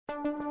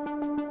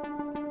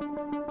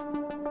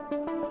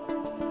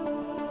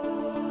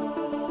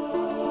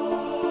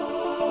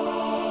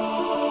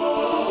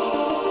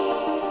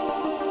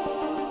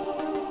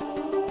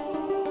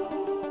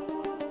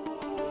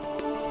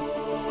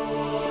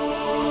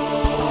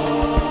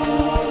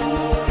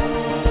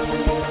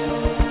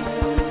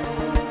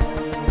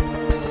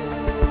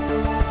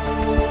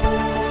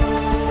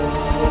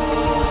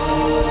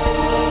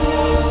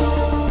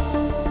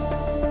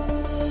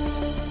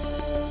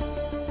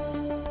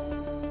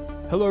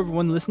Hello,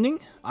 everyone listening.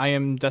 I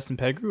am Dustin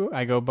Pettigrew.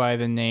 I go by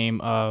the name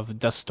of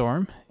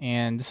Duststorm,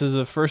 and this is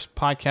the first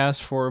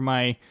podcast for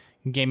my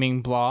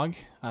gaming blog.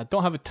 I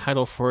don't have a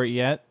title for it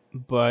yet,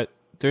 but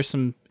there's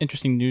some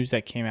interesting news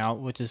that came out,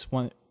 which is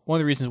one of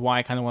the reasons why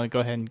I kind of want to go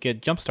ahead and get a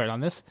jump start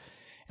on this.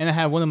 And I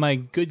have one of my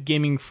good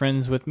gaming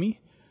friends with me,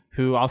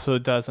 who also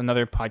does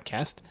another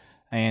podcast,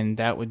 and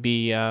that would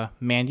be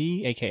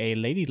Mandy, aka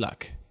Lady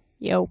Luck.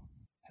 Yo.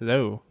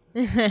 Hello.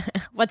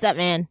 What's up,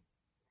 man?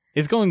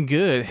 It's going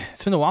good.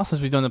 It's been a while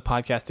since we've done a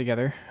podcast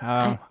together.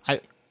 I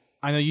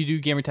know you do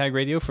Gamertag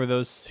Radio, for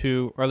those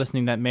who are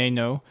listening that may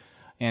know.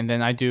 And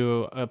then I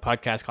do a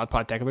podcast called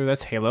Podtacular,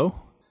 that's Halo.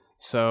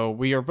 So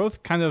we are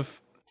both kind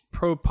of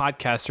pro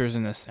podcasters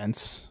in a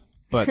sense.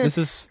 But this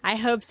is... I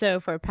hope so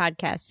for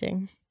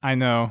podcasting. I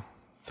know.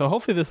 So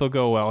hopefully this will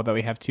go well, that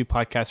we have two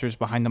podcasters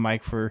behind the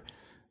mic for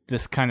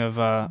this kind of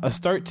a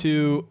start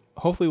to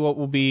hopefully what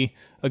will be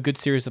a good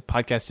series of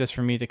podcasts just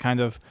for me to kind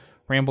of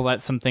ramble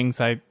at some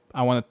things I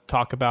want to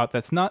talk about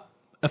that's not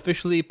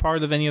officially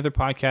part of any other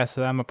podcast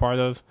that I'm a part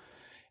of,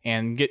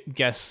 and get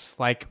guests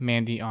like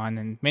Mandy on.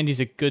 And Mandy's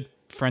a good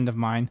friend of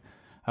mine.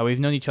 We've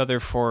known each other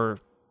for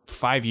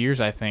 5 years,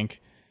 I think.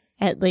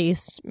 At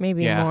least,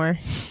 maybe more.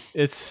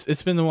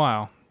 It's been a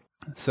while.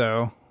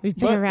 So we've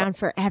been around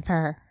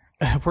forever.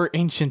 We're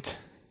ancient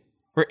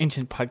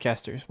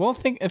podcasters. Well,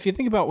 if you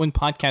think about when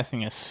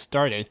podcasting has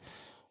started,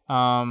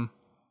 I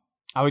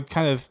would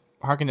kind of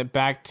harken it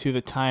back to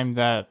the time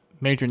that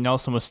Major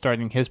Nelson was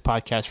starting his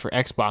podcast for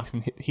Xbox,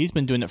 and he's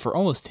been doing it for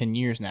almost 10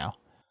 years now.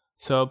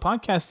 So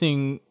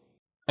podcasting,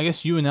 I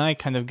guess you and I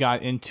kind of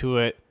got into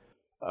it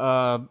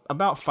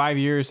about 5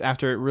 years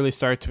after it really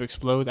started to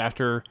explode,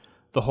 after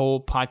the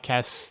whole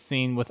podcast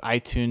scene with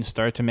iTunes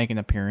started to make an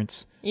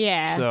appearance.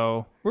 Yeah.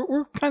 So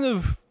we're kind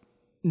of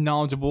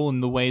knowledgeable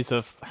in the ways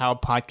of how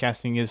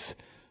podcasting is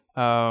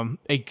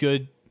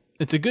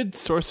a good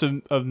source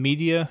of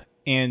media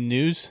and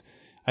news.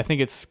 I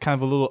think it's kind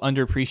of a little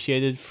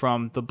underappreciated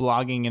from the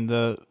blogging and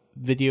the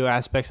video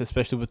aspects,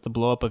 especially with the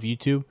blow up of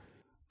YouTube.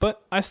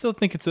 But I still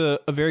think it's a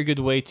very good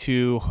way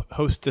to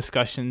host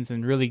discussions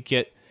and really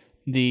get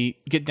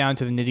down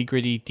to the nitty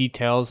gritty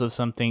details of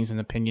some things and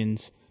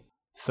opinions.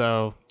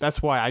 So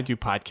that's why I do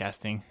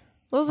podcasting.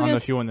 Well, I don't know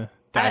if you want to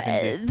dive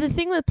into the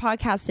thing with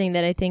podcasting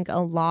that I think a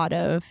lot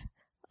of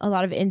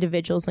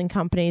individuals and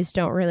companies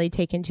don't really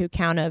take into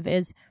account of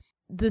is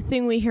the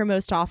thing we hear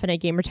most often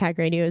at Gamertag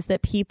Radio is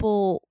that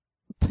people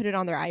put it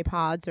on their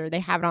iPods or they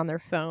have it on their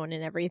phone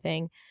and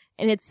everything.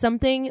 And it's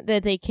something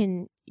that they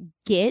can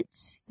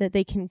that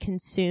they can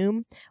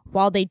consume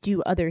while they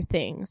do other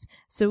things.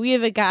 So we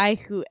have a guy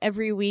who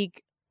every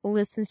week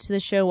listens to the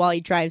show while he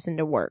drives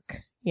into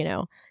work. You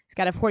know, he's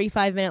got a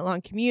 45-minute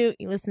long commute.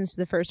 He listens to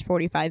the first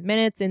 45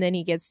 minutes and then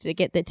he gets to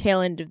get the tail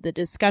end of the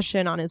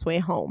discussion on his way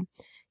home.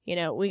 You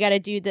know, we got a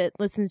dude that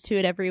listens to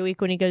it every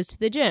week when he goes to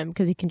the gym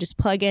because he can just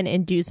plug in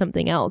and do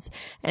something else.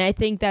 And I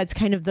think that's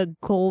kind of the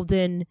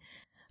golden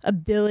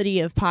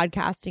ability of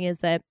podcasting, is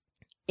that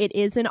it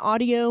is an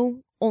audio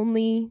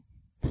only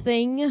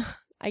thing.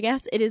 I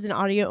guess it is an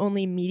audio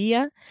only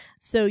media,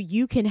 so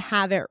you can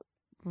have it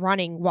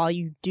running while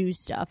you do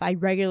stuff. I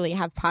regularly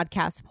have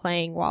podcasts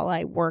playing while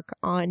I work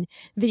on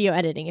video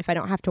editing if I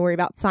don't have to worry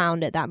about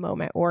sound at that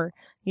moment, or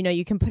you know,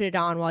 you can put it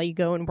on while you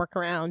go and work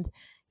around,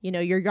 you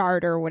know, your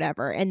yard or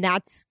whatever. And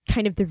that's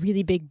kind of the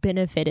really big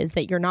benefit, is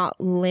that you're not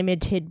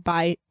limited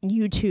by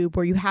YouTube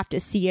where you have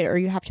to see it or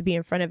you have to be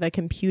in front of a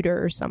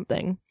computer or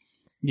something.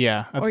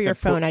 Yeah. Or your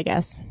phone, I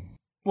guess.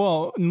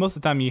 Well, most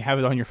of the time you have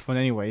it on your phone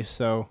anyway,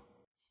 so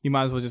you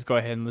might as well just go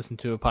ahead and listen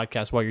to a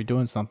podcast while you're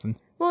doing something.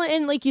 Well,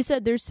 and like you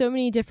said, there's so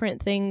many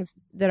different things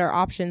that are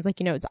options. Like,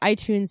 you know, it's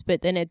iTunes,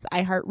 but then it's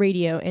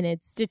iHeartRadio and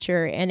it's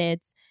Stitcher and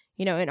it's,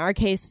 you know, in our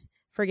case,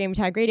 for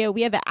Gamertag Radio,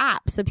 we have an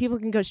app, so people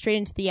can go straight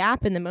into the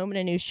app, and the moment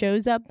a new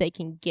show's up, they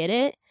can get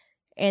it,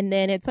 and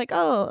then it's like,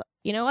 oh,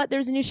 you know what,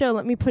 there's a new show,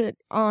 let me put it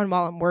on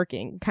while I'm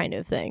working, kind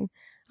of thing.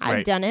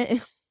 I've done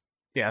it.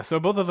 Yeah, so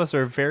both of us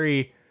are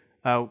very,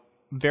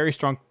 very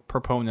strong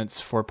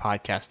proponents for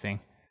podcasting.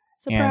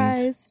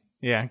 Surprise.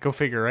 And, yeah, go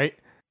figure, right?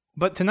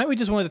 But tonight we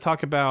just wanted to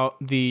talk about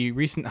the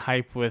recent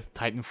hype with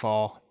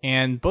Titanfall,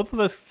 and both of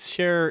us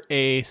share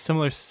a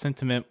similar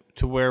sentiment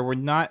to where we're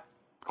not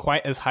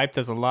quite as hyped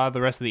as a lot of the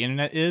rest of the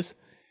internet is,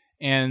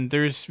 and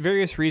there's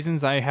various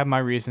reasons. I have my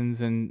reasons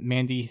and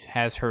Mandy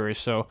has hers,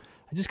 so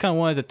I just kind of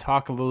wanted to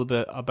talk a little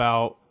bit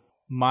about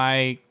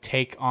my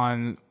take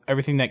on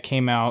everything that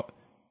came out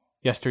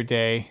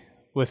yesterday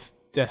with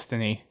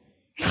Destiny.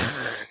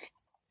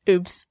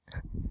 Oops.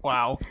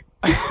 Wow.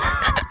 I'm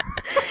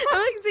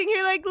like sitting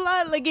here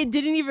like it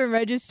didn't even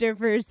register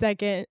for a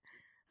second.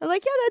 I'm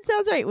like, yeah, that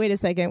sounds right. Wait a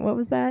second, what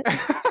was that?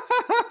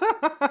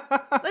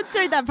 Let's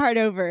start that part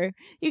over.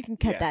 You can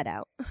cut that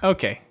out.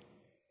 Okay.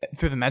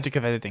 Through the magic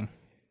of editing.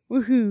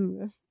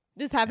 Woohoo.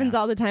 This happens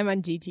all the time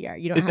on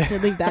GTR. You don't have to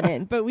leave that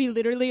in. But we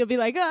literally will be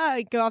like,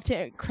 go off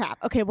to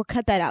crap. Okay, we'll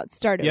cut that out.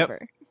 Start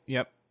over.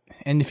 Yep.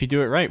 And if you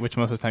do it right, which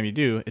most of the time you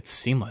do, it's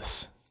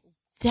seamless.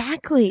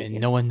 Exactly. And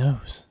no one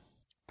knows.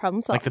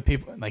 Problem solved.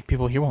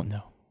 People here won't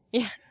know.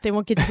 Yeah, they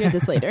won't get to hear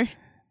this later.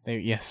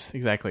 Yes,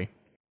 exactly.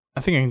 I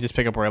think I can just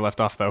pick up where I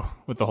left off, though,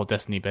 with the whole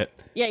Destiny bit.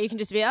 Yeah, you can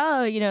just be,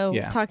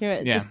 talking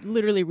about just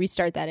literally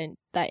restart that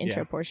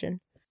intro portion.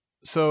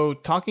 So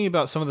talking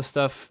about some of the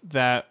stuff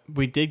that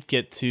we did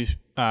get to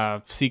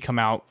see come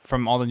out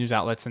from all the news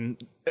outlets,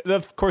 and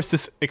of course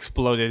this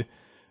exploded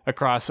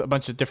across a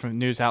bunch of different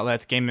news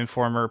outlets, Game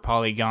Informer,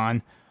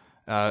 Polygon,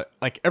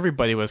 like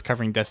everybody was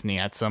covering Destiny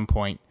at some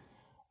point.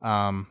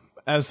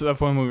 As of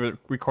when we were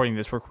recording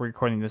this, we're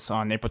recording this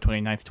on April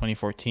 29th,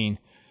 2014.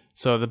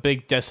 So the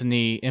big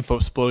Destiny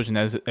infosplosion,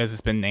 as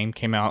it's been named,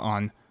 came out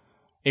on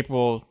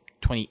April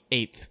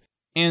 28th.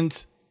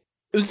 And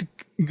it was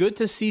good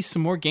to see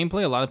some more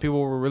gameplay. A lot of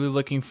people were really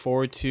looking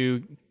forward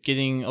to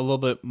getting a little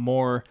bit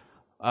more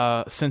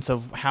sense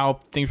of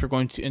how things were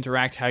going to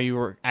interact, how you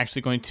were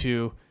actually going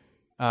to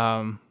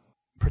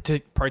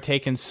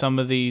partake in some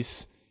of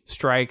these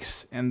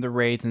strikes and the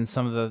raids and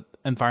some of the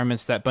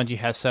environments that Bungie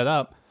has set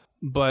up.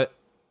 But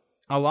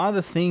a lot of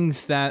the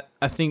things that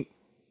I think,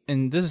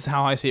 and this is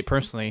how I see it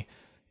personally,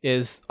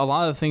 is a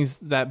lot of the things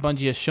that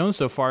Bungie has shown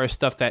so far is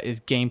stuff that is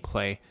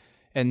gameplay,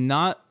 and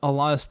not a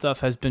lot of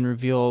stuff has been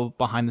revealed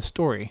behind the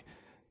story.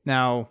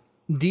 Now,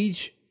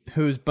 Deej,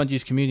 who's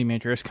Bungie's community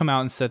manager, has come out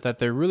and said that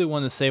they really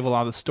want to save a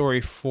lot of the story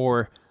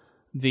for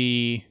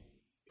the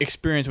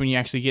experience when you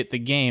actually get the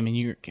game and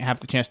you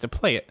have the chance to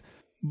play it.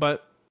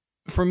 But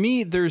for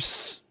me,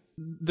 there's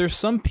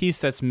some piece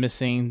that's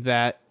missing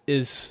that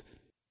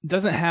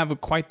doesn't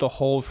have quite the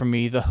hold for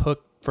me, the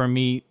hook for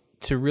me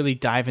to really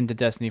dive into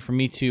Destiny, for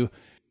me to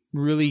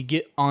really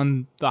get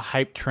on the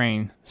hype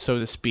train, so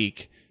to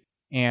speak,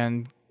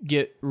 and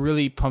get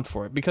really pumped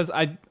for it. Because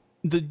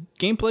the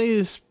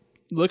gameplay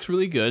looks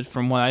really good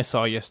from what I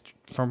saw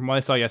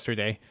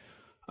yesterday.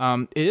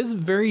 It is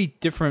very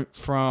different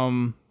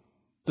from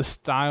the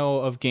style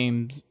of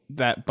games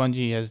that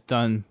Bungie has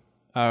done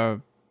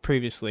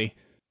previously.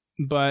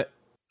 But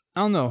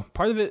I don't know.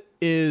 Part of it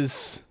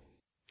is...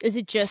 Is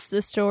it just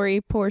the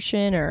story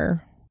portion,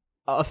 or...?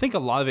 I think a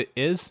lot of it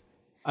is.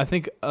 I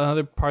think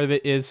another part of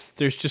it is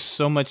there's just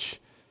so much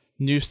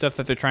new stuff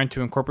that they're trying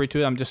to incorporate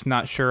to it. I'm just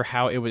not sure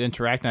how it would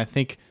interact. And I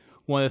think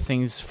one of the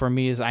things for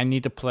me is I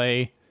need to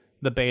play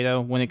the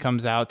beta when it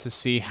comes out to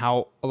see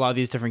how a lot of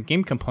these different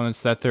game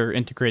components that they're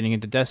integrating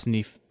into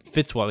Destiny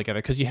fits well together.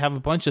 Because you have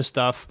a bunch of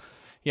stuff.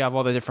 You have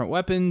all the different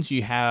weapons.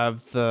 You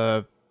have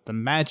the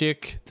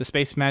magic, the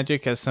space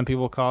magic, as some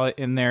people call it,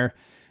 in there.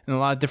 And a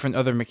lot of different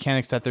other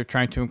mechanics that they're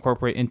trying to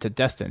incorporate into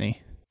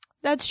Destiny.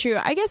 That's true.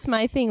 I guess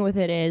my thing with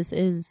it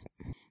is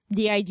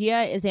the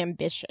idea is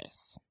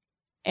ambitious.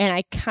 And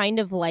I kind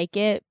of like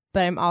it,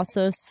 but I'm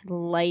also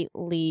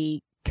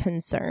slightly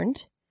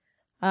concerned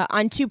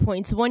on 2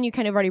 points. One, you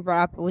kind of already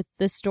brought up with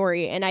the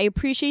story, and I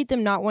appreciate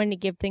them not wanting to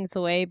give things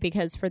away,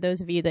 because for those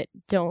of you that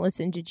don't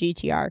listen to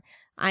GTR,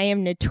 I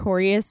am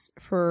notorious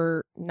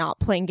for not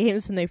playing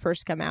games when they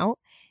first come out.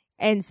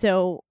 And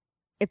so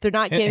if they're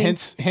not giving...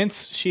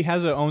 Hence, she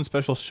has her own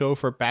special show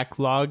for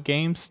backlog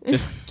games.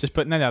 Just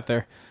putting that out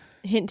there.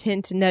 Hint,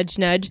 hint, nudge,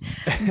 nudge.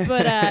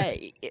 But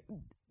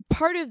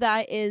part of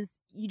that is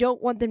you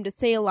don't want them to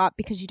say a lot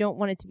because you don't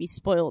want it to be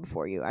spoiled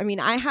for you. I mean,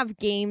 I have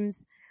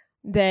games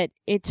that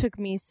it took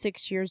me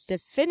 6 years to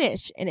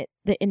finish, and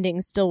the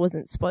ending still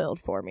wasn't spoiled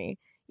for me.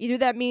 Either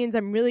that means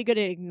I'm really good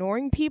at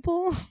ignoring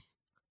people,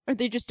 or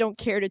they just don't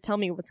care to tell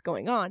me what's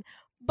going on.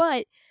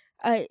 But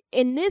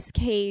in this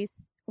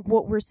case,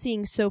 what we're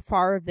seeing so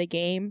far of the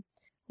game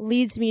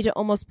leads me to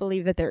almost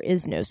believe that there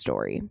is no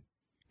story.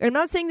 I'm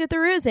not saying that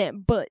there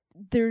isn't, but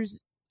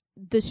there's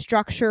the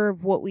structure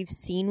of what we've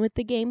seen with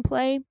the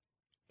gameplay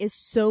is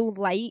so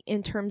light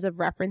in terms of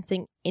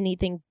referencing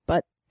anything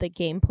but the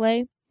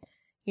gameplay.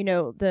 You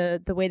know,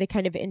 the way they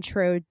kind of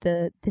introed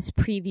this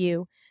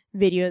preview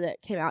video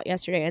that came out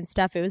yesterday and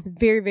stuff. It was a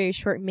very, very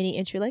short mini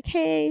intro, like,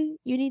 hey,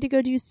 you need to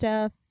go do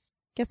stuff.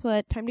 Guess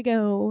what? Time to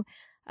go.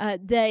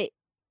 That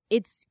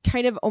it's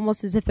kind of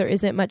almost as if there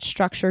isn't much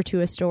structure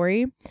to a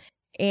story.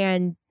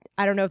 And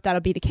I don't know if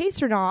that'll be the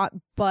case or not,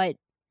 but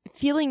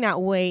feeling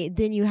that way,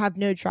 then you have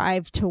no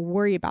drive to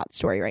worry about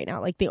story right now.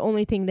 Like, the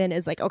only thing then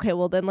is like, okay,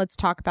 well, then let's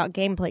talk about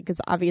gameplay,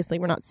 because obviously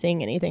we're not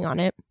seeing anything on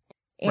it.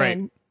 And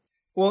right.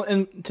 Well,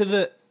 and to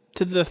the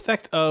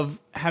effect of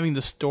having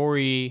the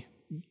story,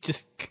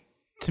 just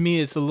to me,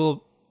 it's a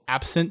little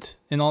absent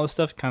in all this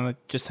stuff, kind of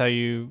just how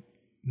you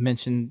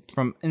mentioned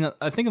and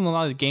I think in a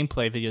lot of the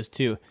gameplay videos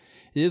too,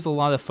 it is a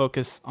lot of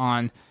focus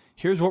on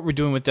here's what we're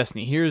doing with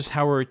Destiny. Here's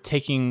how we're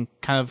taking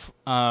kind of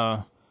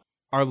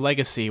our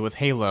legacy with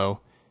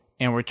Halo,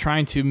 and we're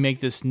trying to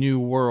make this new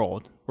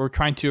world. We're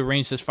trying to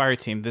arrange this fire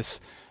team,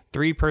 this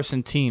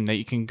 3-person team that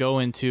you can go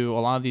into a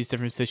lot of these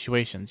different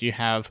situations. You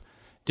have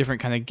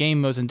different kind of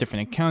game modes and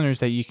different encounters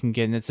that you can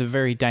get, and it's a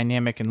very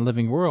dynamic and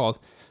living world.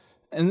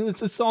 And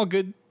it's all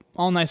good,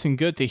 all nice and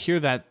good to hear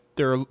that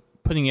they're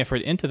putting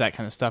effort into that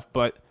kind of stuff.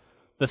 But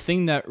the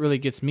thing that really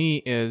gets me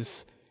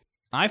is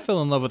I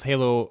fell in love with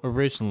Halo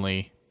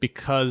originally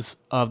because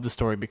of the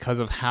story, because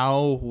of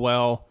how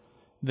well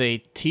they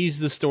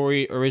teased the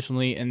story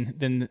originally and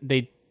then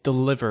they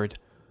delivered.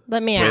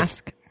 Let me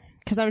ask,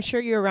 because I'm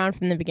sure you were around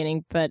from the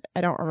beginning, but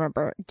I don't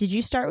remember. Did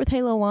you start with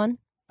Halo 1?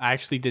 I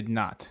actually did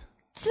not.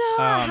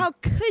 How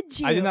could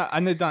you? I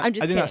did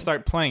not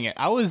start playing it.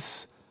 I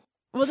was...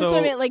 Well, this is what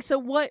I meant. Like, so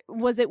what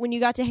was it when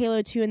you got to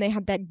Halo 2 and they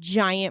had that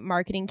giant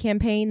marketing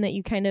campaign that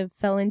you kind of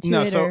fell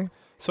into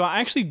So I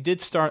actually did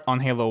start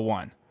on Halo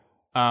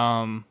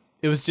 1.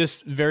 It was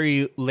just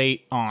very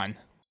late on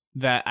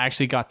that I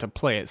actually got to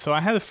play it. So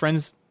I had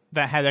friends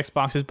that had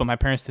Xboxes, but my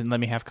parents didn't let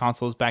me have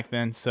consoles back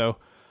then. So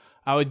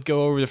I would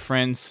go over to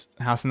friends'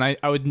 house, and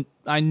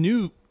I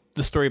knew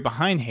the story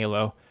behind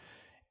Halo,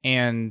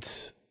 and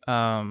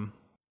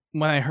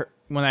when I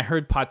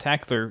heard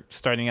Podtacular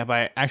starting up,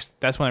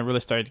 that's when I really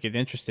started to get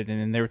interested in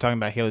it. And they were talking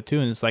about Halo 2,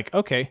 and it's like,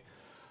 okay,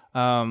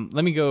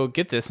 let me go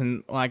get this.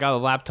 And when I got a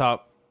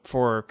laptop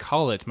for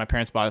college, my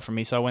parents bought it for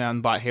me, so I went out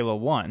and bought Halo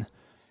 1.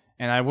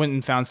 And I went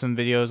and found some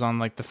videos on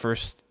like the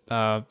first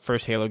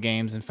Halo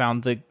games, and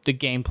found the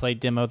gameplay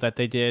demo that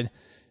they did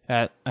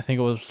at, I think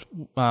it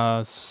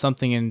was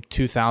something in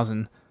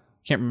 2000.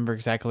 Can't remember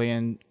exactly.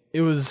 And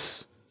it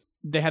was,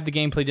 they had the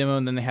gameplay demo,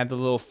 and then they had the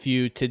little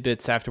few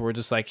tidbits afterwards,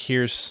 just like,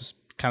 here's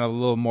kind of a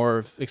little more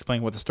of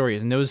explaining what the story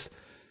is. And it was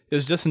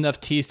just enough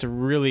tease to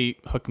really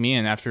hook me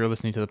in after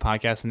listening to the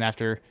podcast and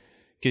after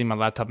getting my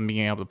laptop and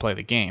being able to play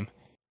the game.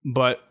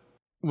 But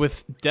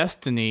with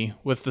Destiny,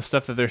 with the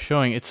stuff that they're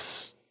showing,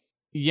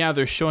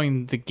 they're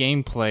showing the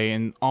gameplay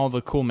and all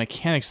the cool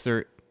mechanics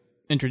they're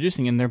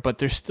introducing in there, but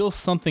there's still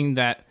something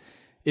that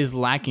is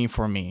lacking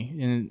for me.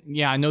 And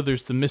yeah, I know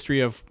there's the mystery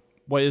of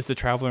what is the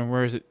Traveler and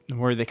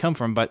where did they come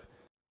from, but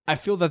I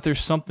feel that there's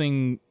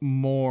something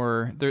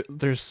more.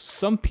 There's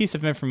some piece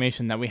of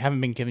information that we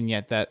haven't been given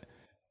yet that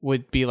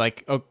would be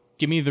like, oh,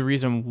 give me the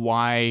reason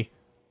why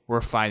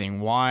we're fighting.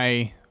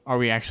 Why are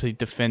we actually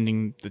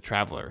defending the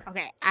Traveler?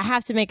 Okay, I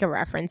have to make a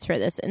reference for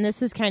this, and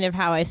this is kind of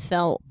how I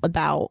felt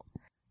about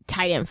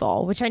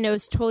Titanfall, which I know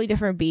is totally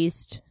different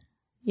beast.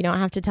 You don't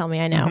have to tell me,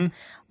 I know. Mm-hmm.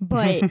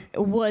 But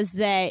was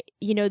that,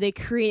 they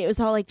created, it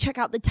was all like, check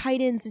out the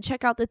Titans and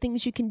check out the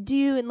things you can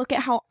do and look at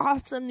how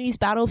awesome these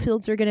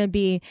battlefields are going to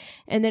be.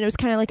 And then it was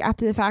kind of like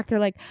after the fact, they're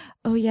like,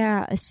 oh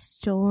yeah, a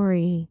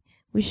story.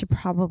 We should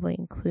probably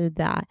include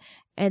that.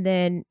 And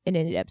then it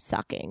ended up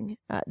sucking.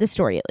 The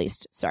story, at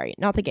least. Sorry,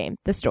 not the game,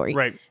 the story.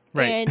 Right.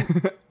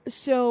 And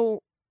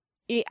so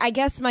I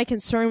guess my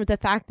concern with the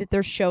fact that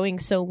they're showing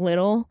so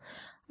little,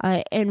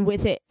 and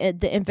with it,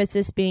 the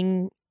emphasis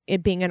being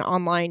it being an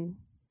online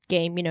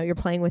game, you're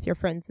playing with your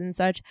friends and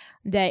such,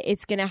 that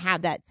it's going to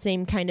have that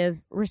same kind of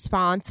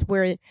response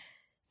where,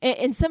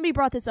 and somebody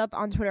brought this up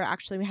on Twitter,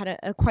 actually, we had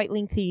a quite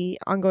lengthy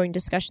ongoing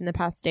discussion the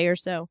past day or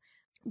so,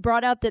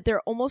 brought up that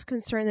they're almost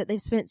concerned that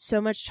they've spent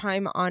so much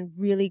time on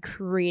really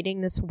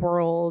creating this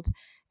world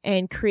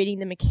and creating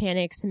the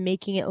mechanics and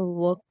making it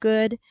look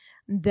good,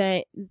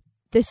 that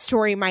the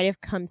story might have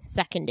come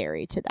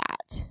secondary to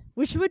that,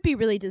 which would be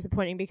really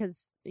disappointing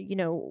because,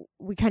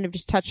 we kind of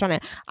just touched on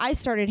it. I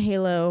started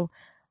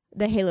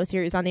the Halo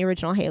series on the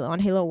original Halo, on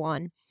Halo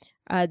 1,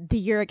 the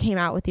year it came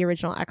out with the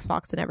original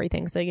Xbox and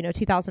everything. So,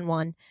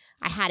 2001,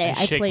 I had it. I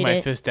played it. Shake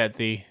my fist at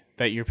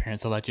that your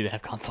parents allowed you to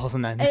have consoles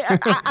and then.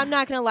 I'm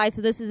not going to lie.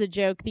 So this is a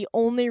joke. The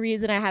only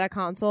reason I had a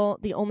console,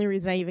 the only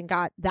reason I even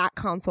got that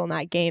console and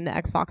that game, the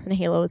Xbox and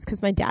Halo, is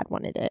because my dad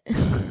wanted it.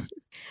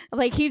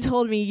 Like, he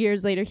told me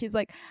years later, he's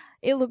like,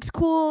 it looks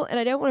cool, and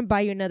I don't want to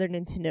buy you another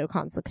Nintendo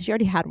console because you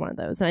already had one of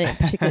those, and I didn't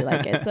particularly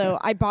like it. So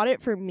I bought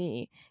it for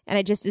me, and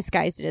I just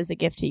disguised it as a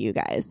gift to you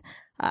guys.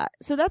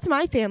 So that's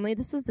my family.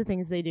 This is the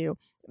things they do.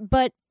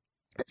 But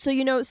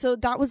so, so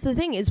that was the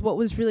thing, is what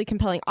was really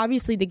compelling.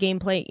 Obviously, the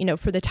gameplay,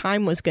 for the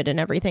time was good and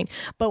everything.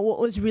 But what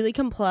was really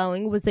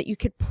compelling was that you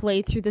could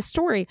play through the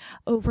story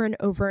over and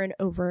over and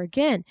over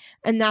again.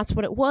 And that's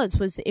what it was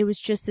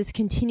just this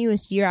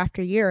continuous year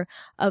after year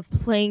of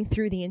playing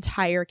through the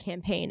entire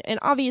campaign. And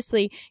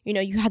obviously,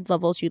 you had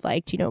levels you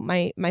liked.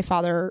 My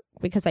father,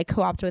 because I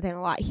co-opted with him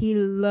a lot, he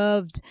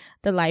loved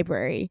the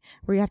library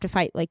where you have to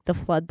fight like the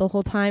Flood the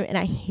whole time. And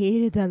I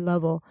hated that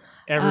level.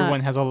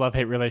 Everyone has a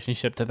love-hate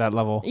relationship to that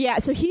level. Yeah,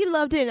 so he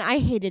loved it and I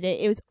hated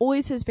it. It was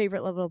always his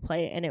favorite level to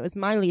play, and it was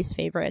my least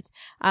favorite.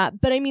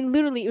 But I mean,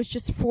 literally, it was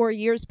just 4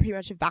 years pretty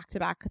much of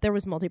back-to-back. There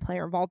was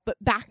multiplayer involved, but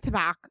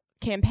back-to-back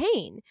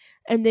campaign.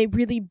 And they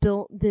really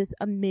built this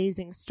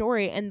amazing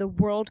story, and the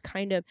world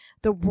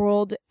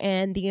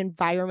and the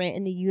environment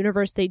and the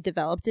universe they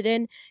developed it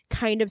in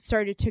kind of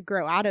started to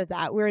grow out of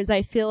that. Whereas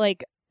I feel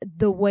like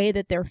the way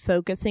that they're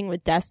focusing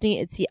with Destiny,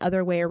 it's the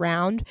other way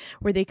around,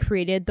 where they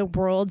created the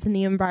worlds and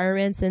the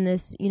environments and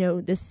this,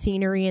 this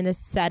scenery and this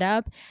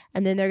setup,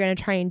 and then they're going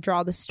to try and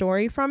draw the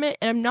story from it.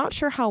 And I'm not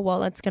sure how well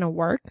that's going to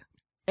work.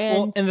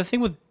 And the thing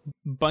with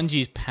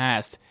Bungie's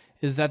past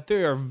is that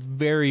they are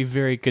very,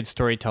 very good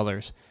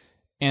storytellers.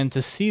 And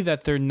to see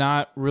that they're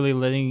not really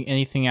letting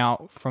anything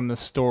out from the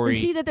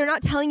story. See that they're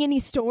not telling any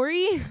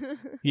story?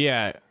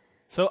 Yeah.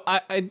 So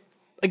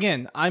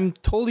Again, I'm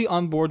totally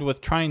on board with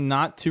trying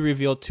not to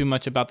reveal too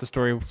much about the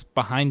story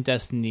behind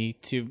Destiny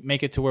to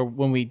make it to where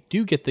when we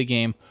do get the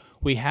game,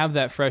 we have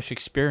that fresh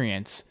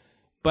experience.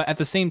 But at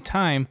the same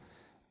time,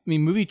 I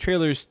mean, movie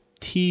trailers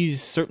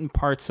tease certain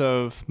parts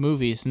of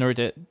movies in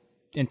order to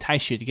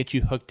entice you, to get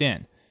you hooked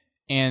in.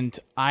 And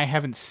I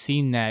haven't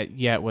seen that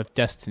yet with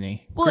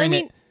Destiny. Well, I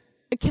mean,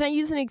 can I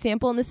use an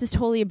example? And this is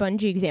totally a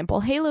Bungie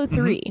example. Halo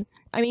 3.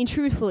 I mean,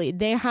 truthfully,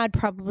 they had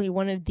probably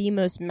one of the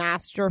most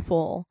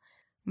masterful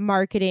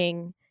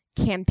marketing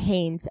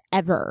campaigns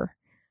ever.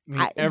 I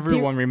mean,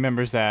 everyone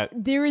remembers that.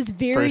 There is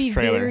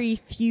very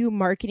few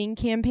marketing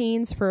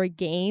campaigns for a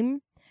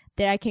game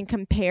that I can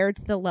compare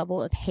to the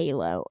level of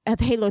Halo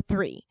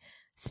 3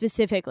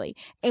 specifically.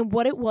 And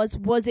what it was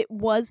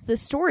the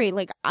story.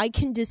 Like, I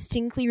can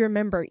distinctly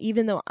remember,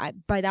 even though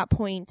by that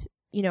point,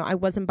 you know, I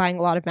wasn't buying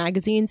a lot of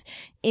magazines,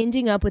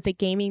 ending up with a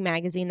gaming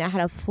magazine that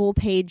had a full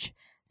page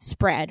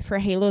spread for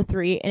Halo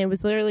 3, and it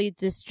was literally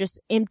this just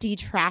empty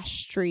trash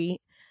street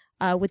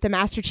with the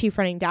Master Chief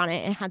running down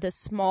it, and had this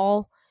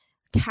small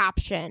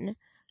caption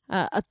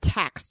of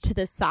text to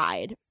the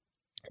side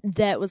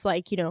that was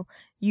like, you know,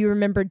 you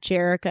remember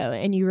Jericho,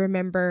 and you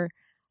remember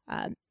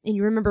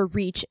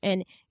Reach,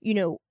 and you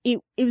know,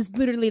 it was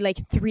literally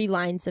like 3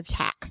 lines of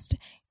text,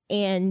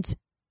 and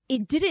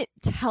it didn't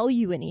tell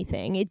you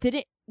anything. It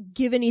didn't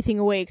give anything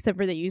away except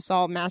for that you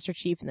saw Master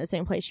Chief in the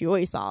same place you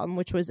always saw him,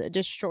 which was a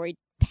destroyed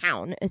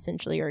town,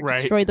 essentially, or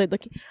destroyed.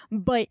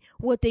 But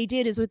what they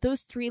did is, with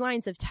those 3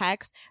 lines of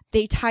text,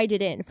 they tied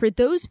it in for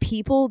those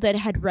people that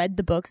had read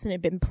the books and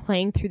had been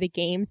playing through the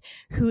games,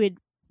 who had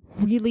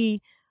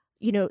really,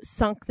 you know,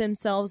 sunk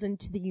themselves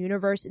into the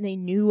universe, and they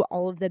knew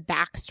all of the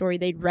backstory.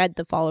 They'd read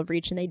The Fall of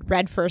Reach, and they'd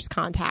read First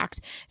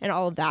Contact and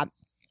all of that.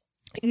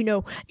 You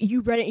know, you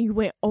read it and you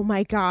went, oh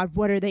my God,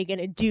 what are they going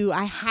to do?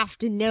 I have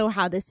to know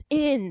how this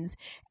ends.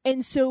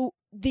 And so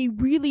they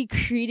really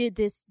created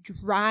this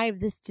drive,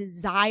 this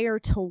desire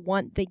to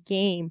want the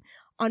game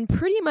on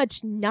pretty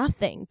much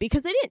nothing,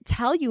 because they didn't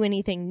tell you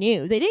anything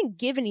new. They didn't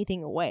give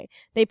anything away.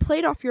 They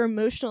played off your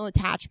emotional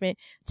attachment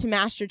to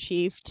Master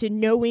Chief, to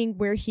knowing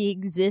where he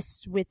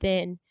exists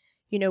within,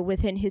 you know,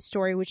 within his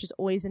story, which is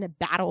always in a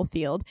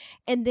battlefield,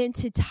 and then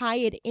to tie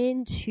it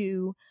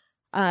into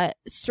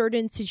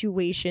certain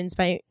situations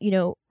by, you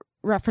know,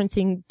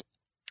 referencing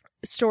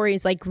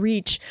stories like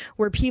Reach,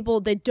 where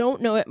people that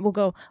don't know it will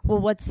go, well,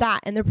 what's that?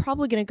 And they're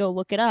probably going to go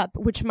look it up,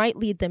 which might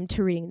lead them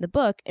to reading the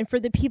book. And for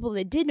the people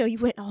that did know, you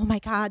went, oh my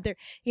God, they're,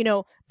 you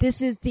know,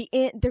 this is the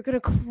end. They're going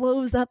to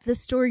close up the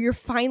story. You're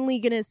finally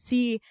going to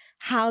see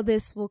how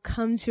this will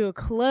come to a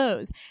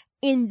close.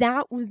 And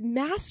that was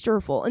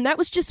masterful. And that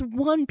was just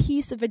one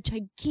piece of a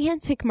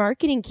gigantic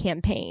marketing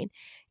campaign.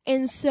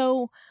 And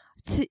so,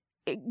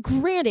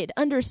 granted,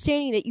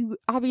 understanding that you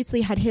obviously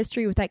had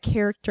history with that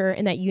character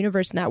and that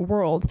universe and that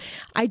world,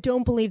 I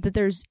don't believe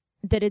that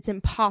it's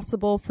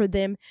impossible for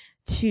them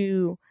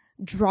to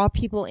draw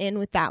people in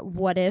with that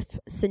what if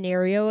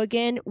scenario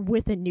again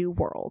with a new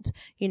world,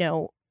 you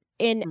know.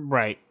 And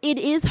right, it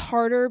is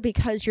harder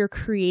because you're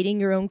creating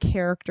your own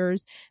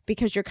characters,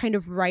 because you're kind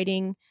of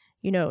writing,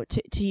 you know,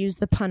 to use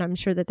the pun I'm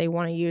sure that they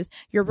want to use,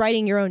 you're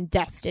writing your own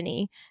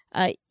destiny.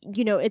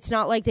 You know, it's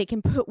not like they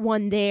can put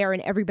one there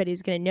and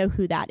everybody's going to know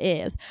who that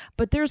is.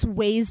 But there's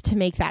ways to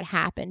make that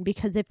happen,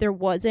 because if there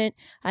wasn't,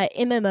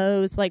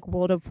 MMOs like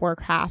World of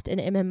Warcraft and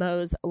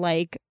MMOs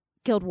like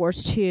Guild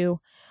Wars 2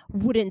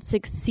 wouldn't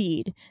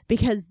succeed,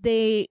 because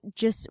they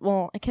just,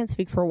 well, I can't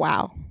speak for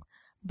WoW,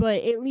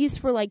 but at least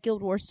for like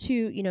Guild Wars 2,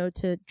 you know,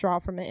 to draw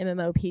from an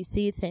MMO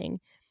PC thing,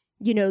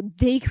 you know,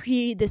 they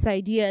created this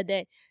idea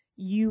that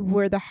you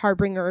were the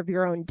harbinger of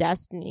your own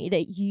destiny,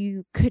 that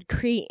you could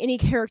create any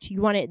character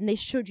you wanted. And they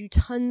showed you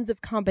tons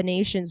of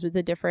combinations with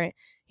the different,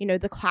 you know,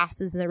 the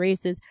classes and the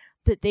races,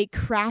 that they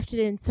crafted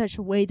it in such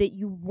a way that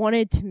you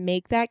wanted to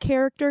make that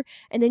character.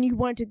 And then you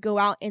wanted to go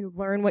out and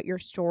learn what your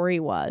story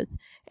was.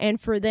 And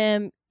for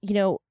them, you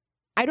know,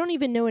 I don't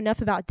even know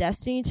enough about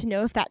Destiny to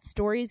know if that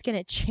story is going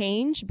to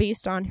change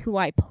based on who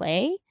I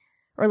play,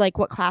 or like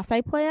what class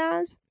I play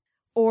as.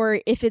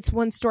 Or if it's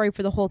one story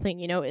for the whole thing,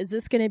 you know, is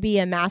this going to be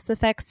a Mass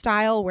Effect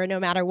style where no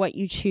matter what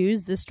you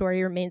choose, the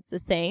story remains the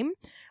same?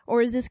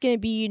 Or is this going to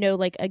be, you know,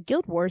 like a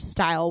Guild Wars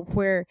style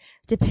where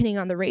depending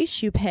on the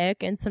race you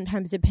pick, and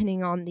sometimes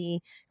depending on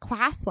the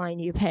class line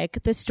you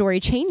pick, the story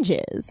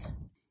changes?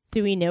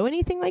 Do we know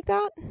anything like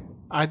that?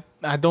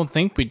 I don't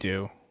think we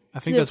do. I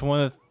think that's one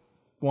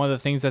of the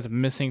things that's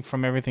missing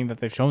from everything that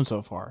they've shown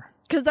so far.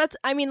 Because that's,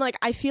 I mean, like,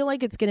 I feel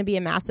like it's going to be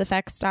a Mass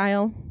Effect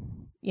style,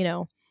 you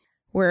know,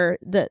 where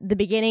the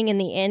beginning and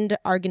the end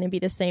are going to be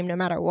the same no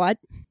matter what.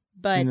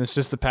 But and it's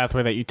just the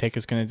pathway that you take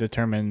is going to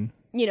determine,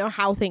 you know,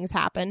 how things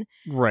happen.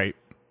 Right.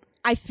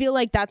 I feel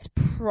like that's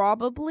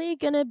probably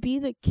going to be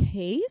the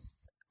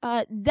case.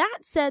 That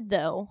said,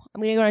 though,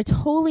 I'm going to go on a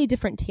totally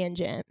different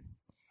tangent.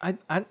 I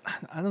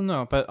don't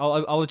know, but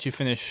I'll let you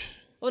finish.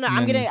 Well, no,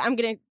 I'm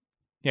gonna.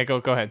 Yeah, go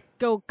ahead.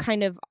 Go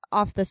kind of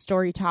off the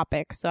story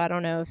topic. So I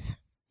don't know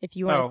if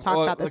you want to talk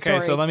about the story.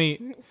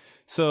 Okay,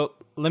 so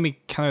let me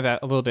counter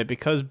that a little bit,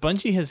 because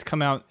Bungie has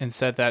come out and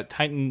said that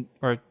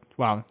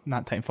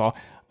not Titanfall.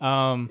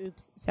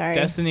 Oops, sorry.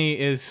 Destiny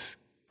is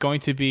going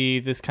to be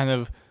this kind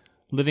of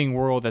living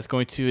world that's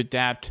going to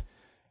adapt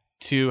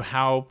to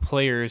how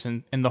players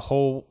and the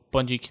whole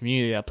Bungie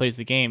community that plays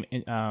the game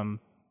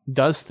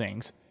does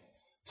things.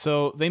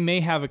 So they may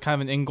have a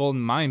kind of an end goal in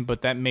mind,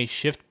 but that may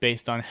shift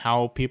based on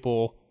how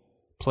people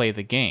play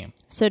the game.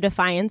 So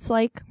Defiance,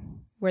 like,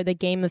 where the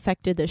game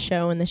affected the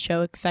show and the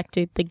show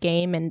affected the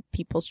game and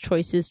people's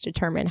choices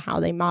determine how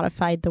they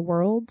modified the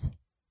world?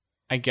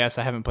 I guess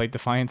I haven't played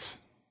Defiance,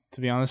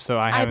 to be honest, so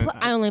I haven't.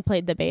 I only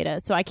played the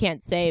beta, so I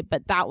can't say,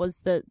 but that was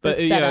the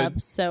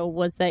setup. So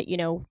was that,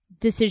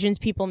 decisions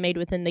people made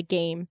within the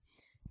game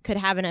could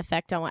have an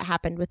effect on what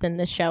happened within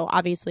the show.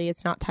 Obviously,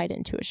 it's not tied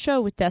into a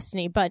show with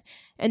Destiny,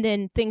 and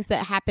then things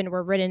that happened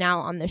were written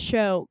out on the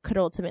show could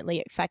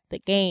ultimately affect the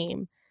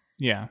game.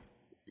 Yeah.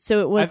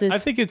 So it was I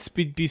think it's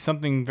be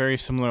something very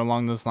similar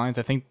along those lines.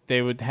 I think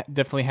they would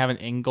definitely have an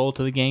end goal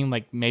to the game.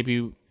 Like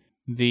maybe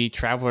the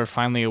Traveler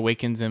finally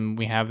awakens and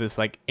we have this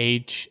like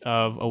age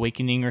of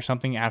awakening or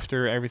something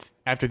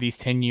after these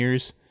 10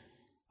 years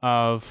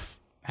of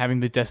having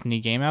the Destiny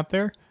game out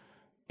there.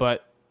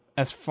 But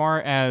as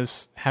far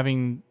as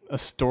having a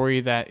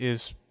story that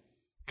is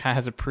kind of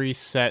has a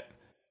preset,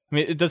 I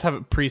mean, it does have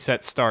a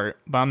preset start,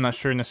 but I'm not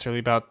sure necessarily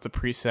about the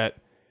preset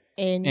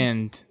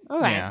end.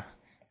 Okay. Yeah.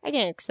 I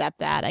can accept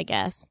that, I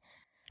guess.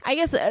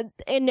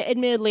 And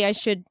admittedly, I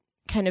should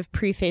kind of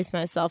preface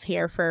myself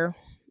here for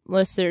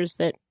listeners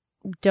that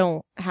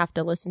don't have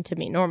to listen to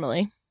me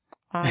normally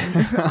on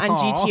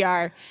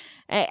GTR.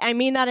 I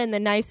mean that in the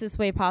nicest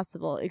way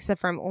possible,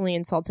 except for I'm only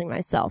insulting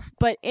myself.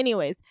 But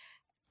anyways,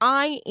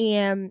 I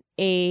am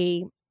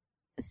a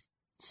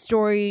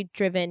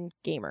story-driven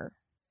gamer.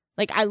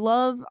 Like, I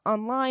love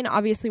online.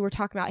 Obviously, we're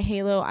talking about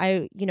Halo.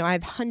 I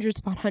have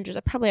hundreds upon hundreds. I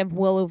probably have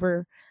well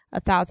over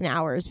 1,000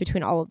 hours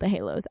between all of the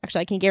Halos.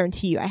 Actually, I can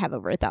guarantee you I have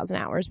over 1,000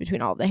 hours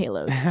between all of the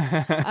Halos.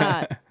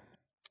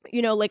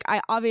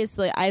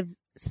 I've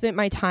spent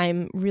my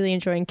time really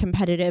enjoying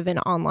competitive and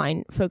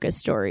online focused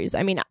stories.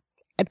 I mean,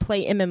 I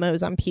play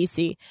MMOs on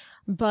PC,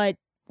 but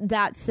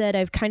that said,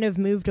 I've kind of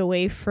moved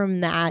away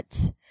from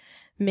that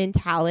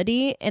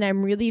mentality, and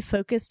I'm really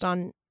focused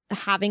on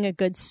having a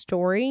good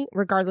story,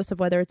 regardless of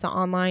whether it's an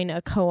online,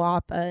 a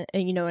co-op, a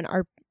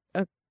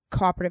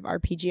cooperative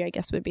RPG, I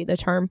guess would be the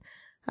term.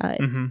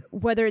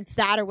 Whether it's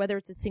that or whether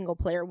it's a single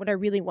player, what I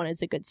really want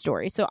is a good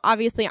story. So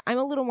obviously I'm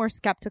a little more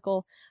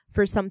skeptical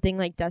for something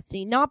like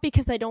Destiny, not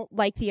because I don't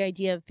like the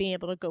idea of being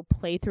able to go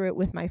play through it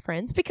with my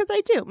friends, because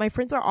I do. My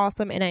friends are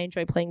awesome and I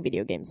enjoy playing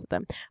video games with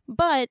them.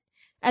 But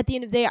at the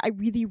end of the day, I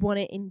really want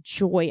to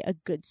enjoy a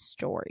good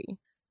story.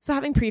 So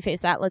having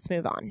prefaced that, let's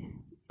move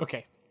on.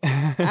 Okay.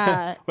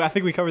 Well, I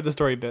think we covered the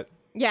story bit.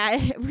 Yeah,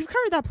 we've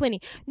covered that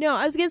plenty. No,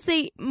 I was going to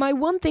say, my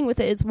one thing with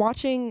it is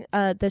watching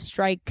the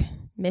strike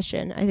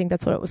mission. I think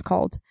that's what it was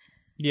called.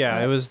 Yeah,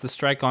 it was the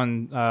strike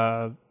on,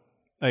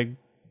 it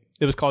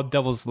was called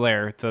Devil's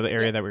Lair, the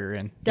area that we were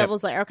in.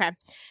 Devil's Lair, okay.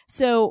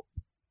 So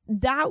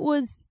that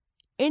was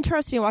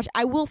interesting to watch.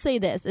 I will say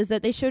this, is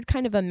that they showed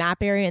kind of a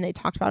map area and they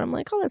talked about it. I'm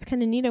like, oh, that's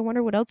kind of neat. I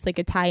wonder what else they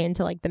could tie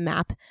into like the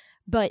map.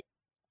 But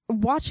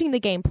watching the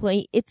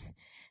gameplay,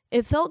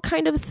 it felt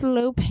kind of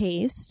slow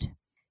paced,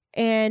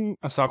 and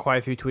I saw quite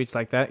a few tweets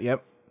like that.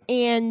 Yep.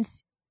 And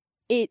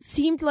it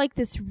seemed like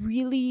this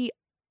really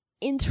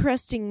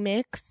interesting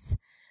mix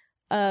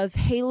of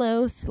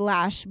Halo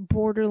 /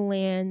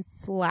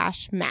 Borderlands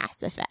 /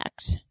 Mass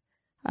Effect.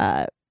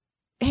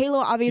 Halo,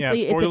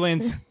 obviously,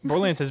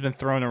 Borderlands has been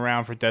thrown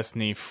around for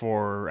Destiny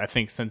for, I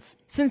think, since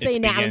they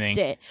announced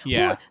it.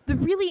 Yeah. Well,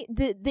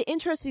 the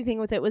interesting thing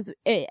with it was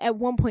at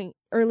one point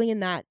early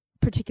in that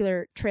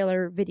particular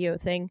trailer video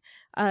thing,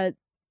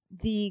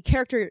 the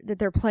character that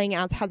they're playing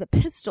as has a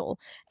pistol,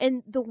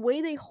 and the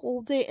way they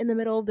hold it in the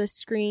middle of the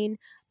screen,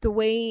 the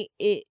way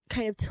it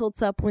kind of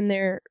tilts up when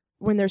they're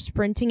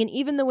sprinting, and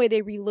even the way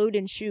they reload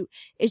and shoot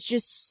is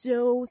just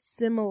so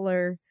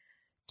similar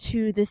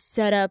to the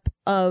setup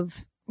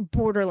of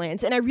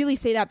Borderlands. And I really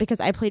say that because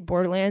I played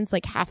Borderlands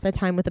like half the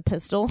time with a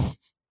pistol.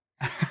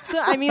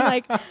 So I mean,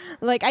 like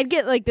I'd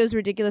get like those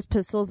ridiculous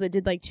pistols that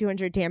did like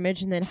 200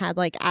 damage and then had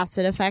like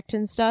acid effect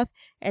and stuff,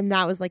 and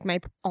that was like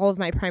all of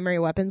my primary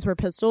weapons were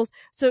pistols.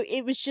 So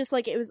it was just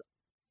like it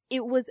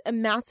was a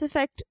Mass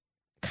Effect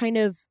kind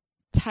of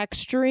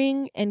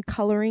texturing and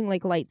coloring,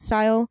 like light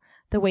style,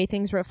 the way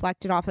things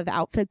reflected off of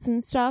outfits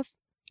and stuff,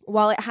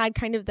 while it had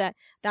kind of that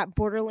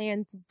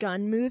Borderlands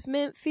gun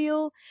movement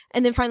feel.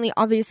 And then finally,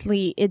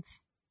 obviously,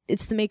 it's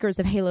the makers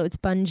of Halo, it's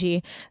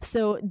Bungie.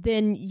 So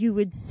then you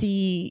would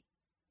see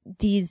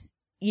these,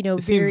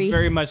 it seemed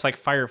very much like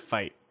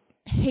Firefight.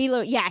 Halo,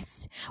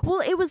 yes.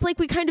 Well, it was like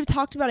we kind of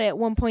talked about it at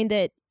one point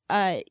that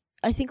I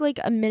think like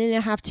a minute and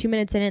a half, 2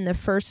 minutes in the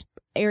first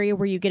area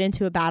where you get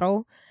into a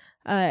battle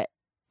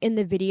in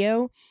the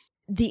video,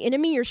 the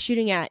enemy you're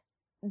shooting at,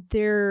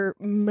 their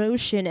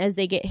motion as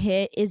they get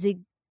hit is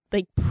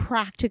like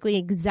practically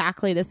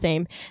exactly the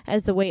same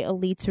as the way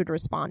elites would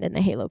respond in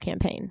the Halo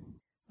campaign.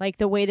 Like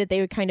the way that they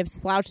would kind of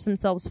slouch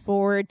themselves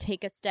forward,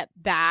 take a step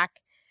back,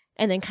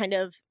 and then kind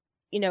of,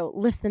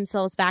 lift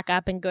themselves back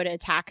up and go to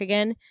attack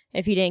again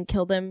if you didn't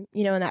kill them,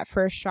 in that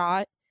first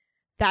shot.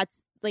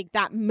 That's like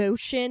that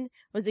motion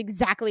was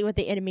exactly what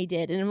the enemy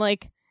did. And I'm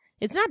like,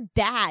 it's not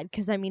bad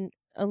because, I mean,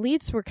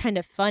 elites were kind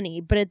of funny,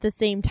 but at the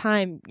same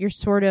time, you're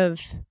sort of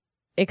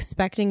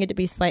expecting it to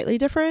be slightly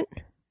different.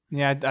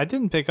 Yeah, I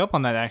didn't pick up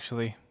on that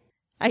actually.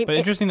 But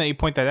interesting that you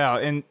point that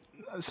out. And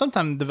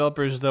sometimes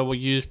developers, though, will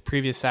use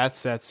previous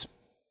assets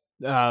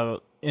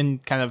in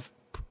kind of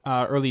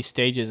early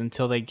stages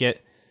until they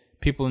get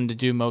people in to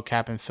do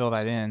mocap and fill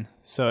that in.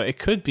 So it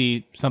could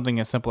be something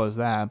as simple as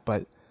that,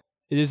 but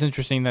it is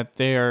interesting that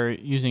they are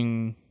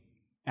using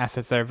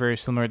assets that are very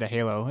similar to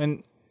Halo.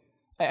 And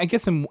I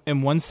guess in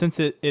one sense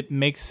it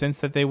makes sense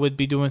that they would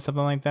be doing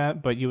something like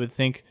that, but you would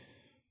think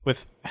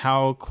with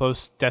how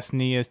close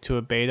Destiny is to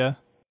a beta,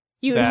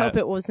 you would hope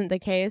it wasn't the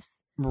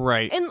case.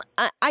 Right. And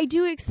I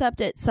do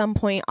accept at some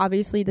point,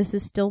 obviously this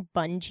is still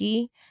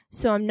Bungie,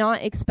 so I'm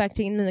not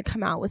expecting them to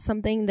come out with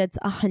something that's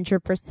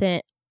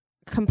 100%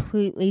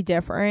 completely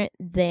different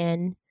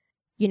than,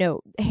 you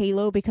know,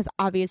 Halo, because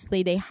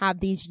obviously they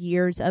have these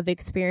years of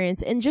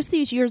experience and just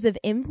these years of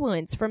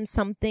influence from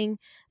something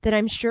that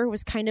I'm sure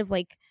was kind of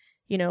like,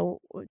 you know,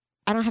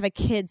 I don't have a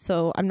kid,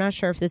 so I'm not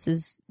sure if this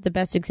is the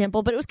best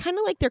example, but it was kind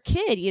of like their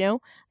kid, you know?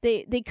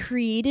 They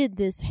created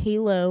this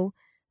Halo,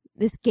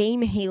 this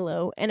game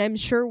Halo, and I'm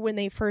sure when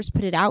they first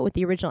put it out with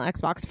the original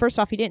Xbox, first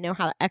off, you didn't know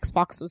how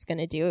Xbox was going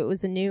to do. It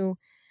was a new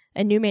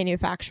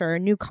manufacturer, a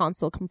new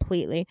console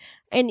completely,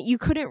 and you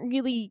couldn't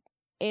really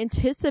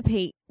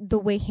anticipate the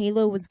way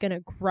Halo was going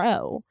to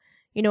grow.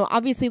 You know,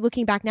 obviously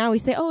looking back now, we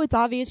say, oh, it's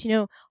obvious, you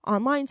know,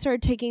 online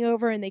started taking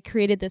over and they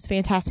created this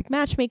fantastic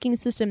matchmaking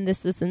system,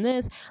 this, and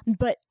this.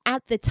 But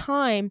at the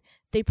time,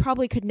 they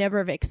probably could never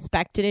have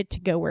expected it to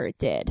go where it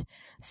did.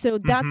 So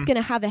that's going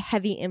to have a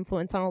heavy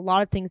influence on a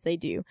lot of things they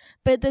do.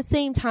 But at the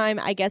same time,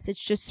 I guess it's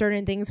just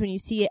certain things when you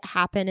see it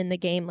happen in the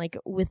game, like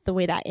with the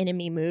way that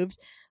enemy moved,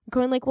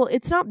 going like, well,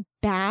 it's not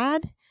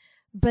bad.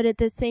 But at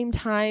the same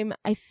time,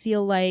 I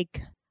feel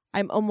like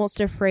I'm almost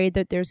afraid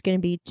that there's going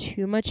to be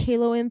too much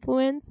Halo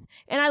influence.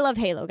 And I love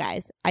Halo,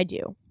 guys. I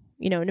do.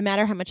 You know, no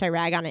matter how much I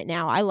rag on it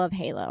now, I love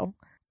Halo.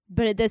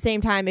 But at the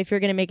same time, if you're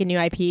going to make a new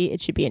IP, it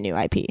should be a new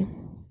IP.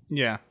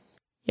 Yeah.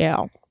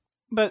 Yeah.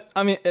 But,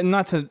 I mean,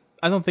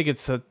 I don't think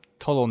it's a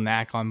total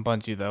knack on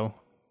Bungie, though,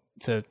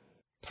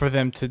 for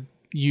them to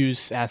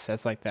use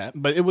assets like that.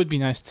 But it would be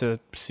nice to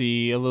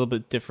see a little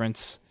bit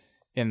difference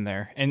in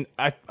there. And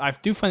I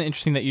do find it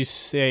interesting that you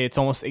say it's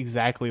almost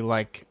exactly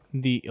like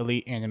the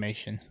Elite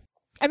animation.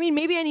 I mean,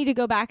 maybe I need to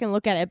go back and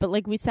look at it, but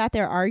like we sat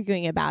there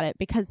arguing about it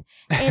because,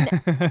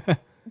 and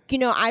you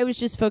know, I was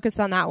just focused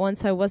on that one,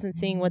 so I wasn't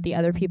seeing what the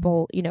other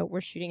people, you know,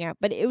 were shooting at.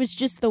 But it was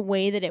just the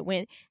way that it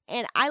went.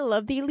 And I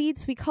love the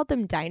Elites. We called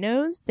them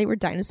dinos. They were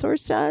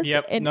dinosaurs to us.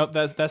 Yep. And nope,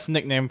 that's the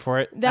nickname for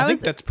it. I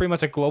think that's pretty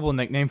much a global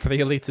nickname for the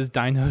Elites is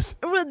dinos.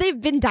 Well, they've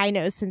been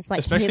dinos since like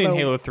especially in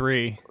Halo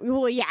 3.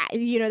 Well, yeah,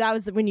 you know, that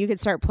was when you could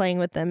start playing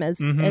with them as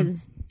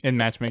in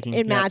matchmaking.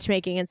 In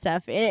matchmaking and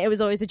stuff. It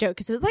was always a joke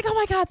because it was like, oh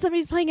my god,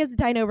 somebody's playing as a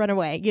dino, run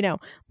away, you know.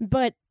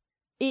 But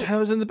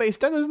dinos in the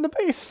base.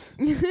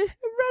 Run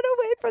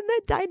away from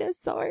the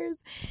dinosaurs.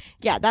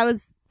 Yeah, that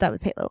was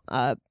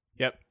Halo.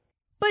 Yep.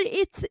 But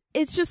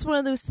it's just one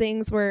of those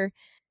things where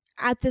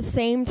at the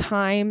same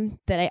time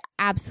that I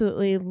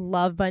absolutely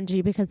love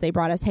Bungie because they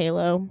brought us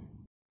Halo,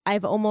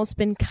 I've almost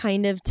been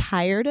kind of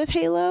tired of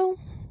Halo.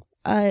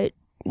 Well,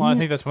 I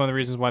think that's one of the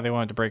reasons why they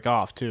wanted to break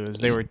off too, is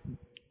they were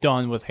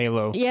done with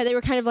Halo. Yeah, they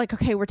were kind of like,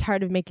 okay, we're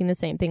tired of making the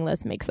same thing.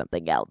 Let's make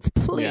something else,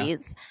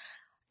 please.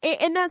 Yeah.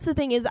 And that's the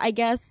thing is, I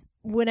guess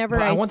whenever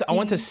I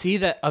want to see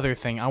that other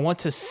thing. I want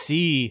to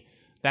see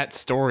that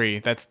story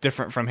that's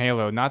different from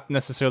Halo, not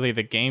necessarily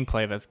the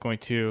gameplay that's going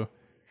to.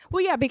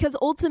 Well, yeah, because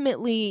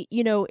ultimately,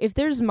 you know, if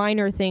there's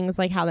minor things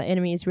like how the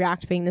enemies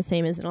react being the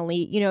same as an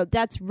elite, you know,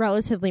 that's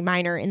relatively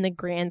minor in the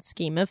grand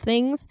scheme of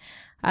things.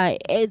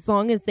 As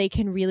long as they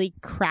can really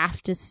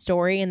craft a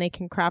story and they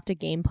can craft a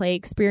gameplay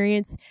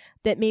experience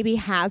that maybe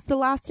has the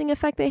lasting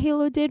effect that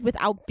Halo did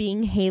without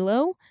being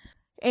Halo.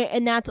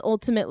 And that's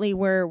ultimately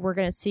where we're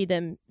going to see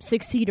them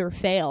succeed or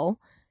fail,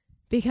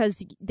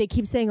 because they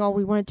keep saying, oh,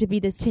 we want it to be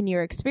this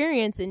 10-year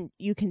experience. And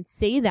you can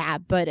say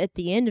that, but at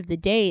the end of the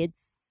day,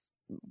 it's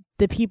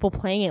the people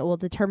playing it will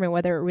determine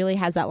whether it really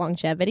has that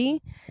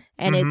longevity.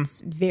 And it's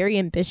very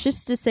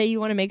ambitious to say you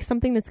want to make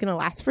something that's going to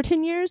last for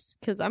 10 years,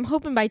 because I'm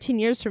hoping by 10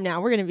 years from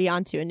now, we're going to be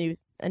onto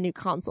a new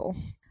console.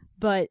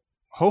 But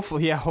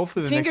hopefully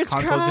the next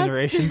console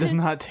generation does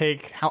not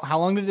take... How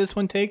long did this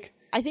one take?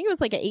 I think it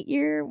was like an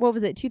 8-year. What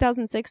was it?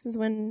 2006 is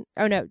when.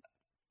 Oh no,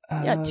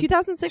 yeah,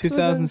 2006.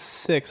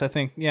 2006, I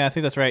think. Yeah, I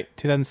think that's right.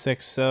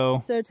 2006. So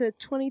to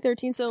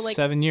 2013. So like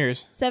 7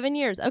 years. 7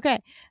 years. Okay.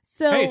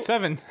 So hey,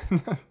 7.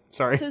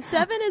 Sorry. So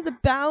 7 is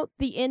about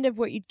the end of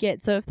what you'd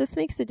get. So if this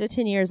makes it to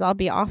 10 years, I'll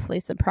be awfully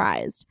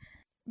surprised.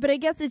 But I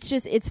guess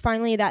it's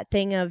finally that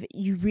thing of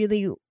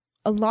a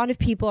lot of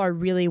people are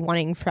really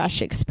wanting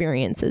fresh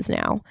experiences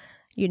now.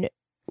 You know,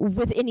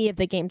 with any of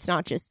the games,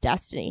 not just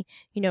Destiny.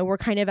 You know, we're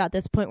kind of at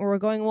this point where we're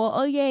going, well,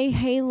 oh yay,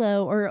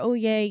 Halo, or oh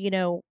yay, you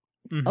know,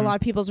 a lot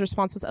of people's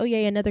response was, oh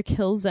yay, another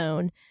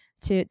Killzone,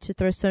 to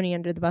throw Sony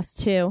under the bus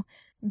too.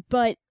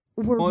 But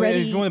we're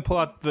ready. If you want to pull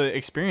out the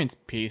experience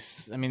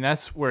piece, I mean,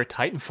 that's where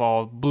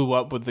Titanfall blew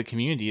up with the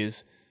community,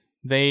 is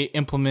they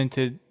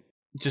implemented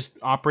just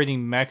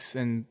operating mechs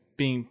and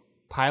being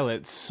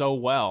pilot so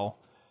well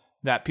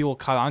that people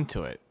caught on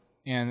to it.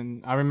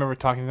 And I remember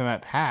talking to them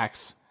at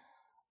PAX.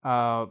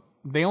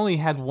 They only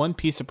had one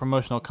piece of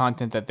promotional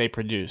content that they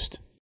produced.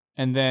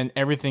 And then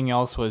everything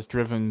else was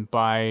driven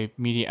by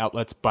media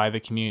outlets, by the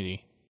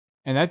community.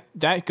 And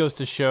that goes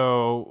to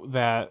show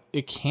that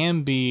it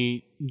can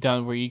be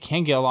done where you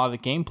can get a lot of the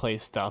gameplay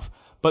stuff.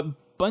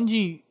 But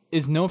Bungie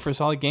is known for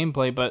solid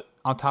gameplay, but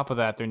on top of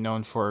that, they're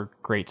known for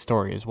great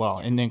story as well,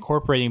 and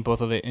incorporating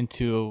both of it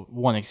into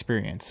one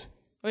experience.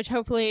 Which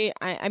hopefully,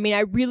 I mean,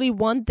 I really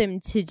want them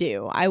to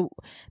do.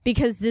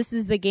 Because this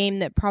is the game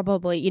that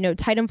probably,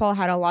 Titanfall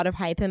had a lot of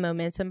hype and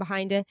momentum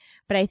behind it,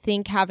 but I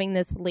think having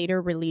this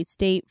later release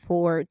date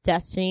for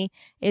Destiny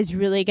is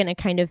really going to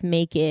kind of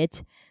make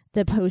it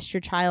the poster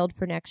child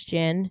for next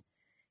gen.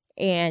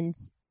 And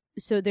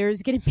so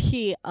there's going to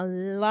be a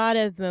lot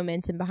of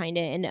momentum behind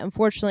it. And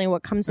unfortunately,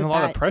 what comes with that... a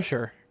lot of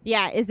pressure.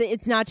 Yeah, is that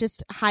it's not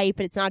just hype,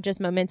 it's not just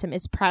momentum,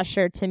 it's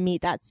pressure to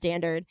meet that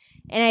standard.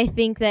 And I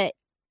think that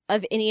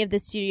of any of the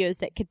studios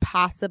that could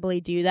possibly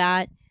do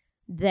that,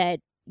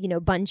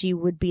 Bungie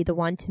would be the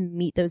one to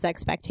meet those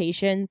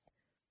expectations.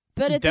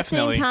 But at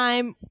Definitely. The same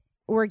time,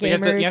 we're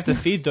gamers. You have to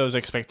feed those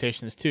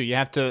expectations too. You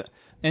have to,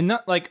 and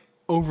not like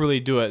overly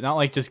do it, not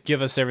like just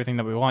give us everything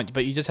that we want,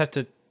 but you just have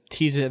to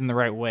tease it in the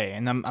right way.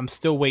 And I'm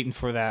still waiting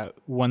for that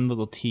one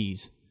little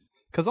tease.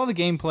 Because all the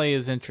gameplay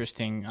is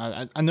interesting.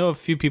 I know a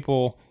few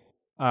people,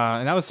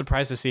 and I was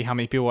surprised to see how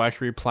many people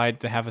actually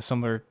replied to have a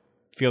similar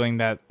feeling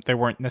that they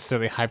weren't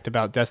necessarily hyped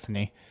about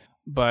Destiny.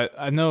 But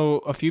I know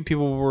a few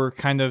people were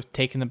kind of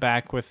taken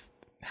aback with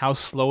how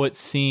slow it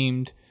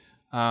seemed,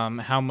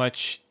 how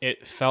much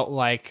it felt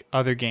like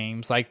other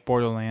games, like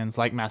Borderlands,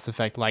 like Mass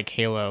Effect, like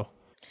Halo.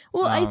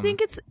 Well, I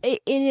think and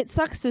it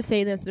sucks to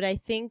say this, but I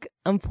think,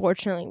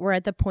 unfortunately, we're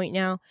at the point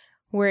now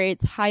where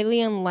it's highly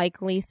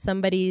unlikely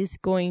somebody's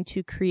going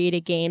to create a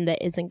game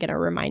that isn't going to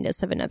remind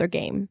us of another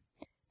game.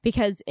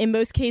 Because in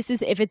most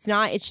cases, if it's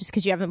not, it's just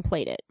because you haven't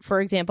played it.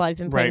 For example, I've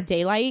been playing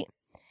Daylight.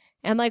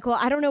 And I'm like, well,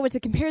 I don't know what to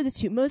compare this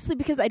to. Mostly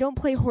because I don't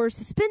play horror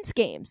suspense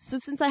games. So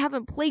since I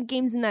haven't played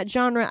games in that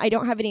genre, I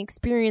don't have any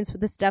experience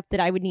with the stuff that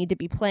I would need to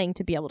be playing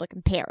to be able to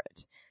compare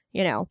it.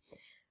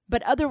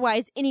 But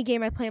otherwise, any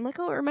game I play, I'm like,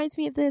 oh, it reminds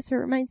me of this, or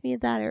it reminds me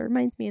of that, or it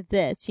reminds me of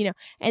this,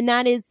 And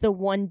that is the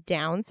one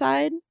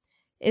downside,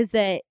 is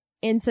that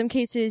in some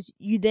cases,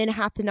 you then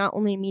have to not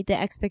only meet the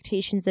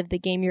expectations of the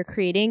game you're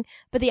creating,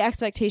 but the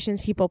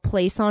expectations people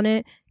place on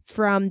it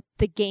from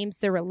the games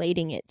they're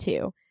relating it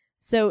to.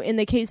 So in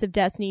the case of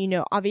Destiny,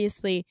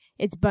 obviously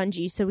it's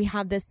Bungie. So we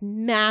have this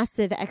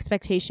massive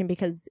expectation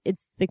because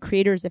it's the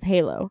creators of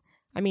Halo.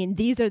 I mean,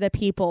 these are the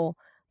people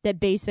that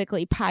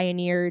basically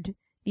pioneered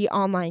the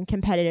online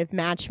competitive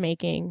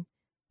matchmaking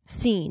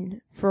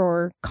scene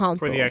for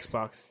consoles. For the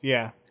Xbox,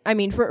 yeah. I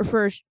mean, for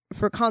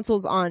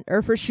consoles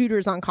or for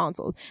shooters on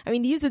consoles. I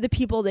mean, these are the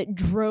people that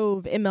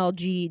drove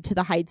MLG to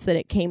the heights that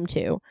it came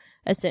to,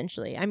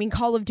 essentially. I mean,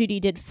 Call of Duty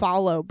did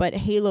follow, but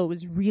Halo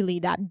was really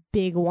that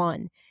big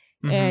one.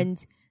 Mm-hmm.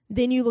 And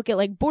then you look at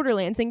like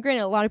Borderlands, and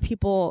granted, a lot of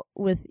people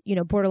with,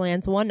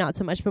 Borderlands 1, not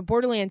so much, but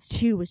Borderlands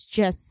 2 was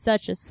just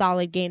such a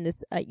solid game,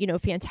 this,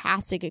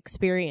 fantastic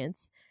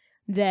experience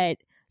that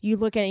you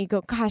look at it and you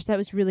go, gosh, that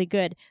was really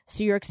good.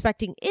 So you're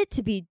expecting it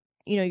to be,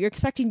 you're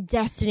expecting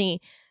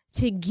Destiny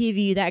to give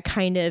you that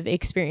kind of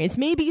experience.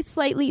 Maybe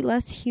slightly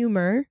less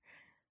humor,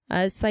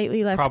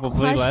 slightly less...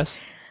 Probably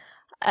less.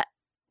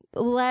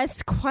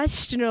 Less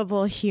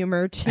questionable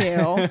humor,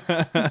 too.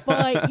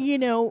 But,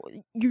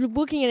 you're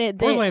looking at it...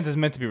 Borderlands is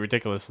meant to be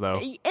ridiculous, though.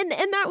 And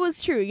that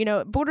was true.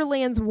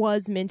 Borderlands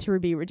was meant to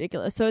be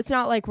ridiculous. So it's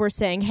not like we're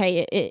saying,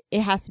 hey, it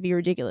has to be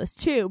ridiculous,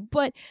 too.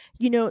 But,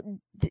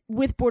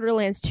 with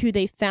Borderlands 2,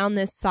 they found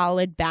this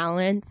solid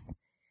balance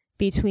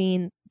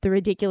between the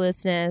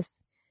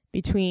ridiculousness,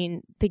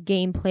 between the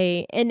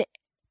gameplay. And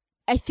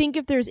I think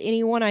if there's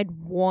anyone I'd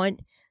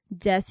want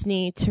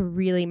Destiny to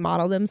really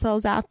model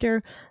themselves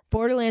after,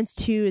 Borderlands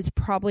 2 is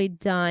probably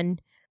done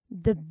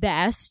the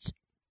best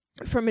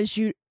from a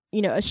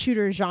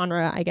shooter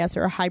genre, I guess,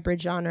 or a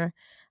hybrid genre,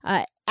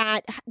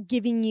 at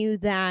giving you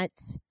that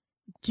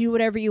do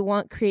whatever you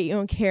want, create your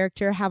own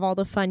character, have all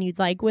the fun you'd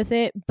like with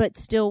it, but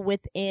still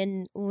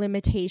within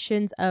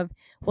limitations of,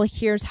 well,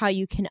 here's how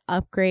you can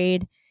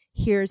upgrade,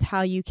 here's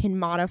how you can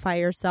modify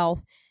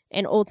yourself,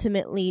 and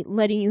ultimately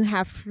letting you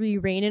have free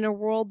reign in a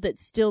world that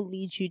still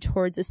leads you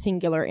towards a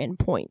singular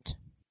endpoint.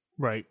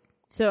 Right.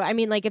 So, I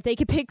mean, like, if they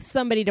could pick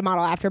somebody to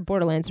model after,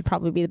 Borderlands would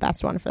probably be the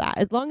best one for that.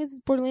 As long as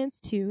it's Borderlands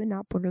 2 and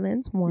not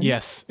Borderlands 1.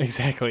 Yes,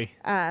 exactly.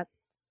 And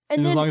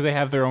as long as they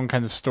have their own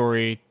kind of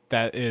story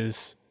that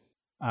is,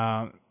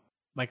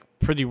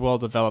 pretty well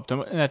developed.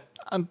 And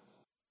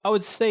I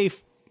would say,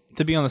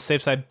 to be on the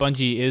safe side,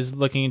 Bungie is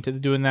looking into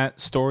doing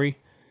that story.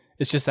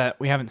 It's just that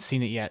we haven't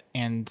seen it yet,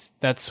 and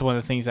that's one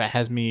of the things that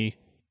has me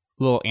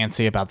a little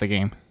antsy about the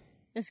game.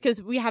 It's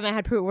because we haven't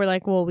had proof. We're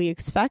like, well, we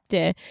expect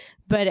it.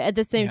 But at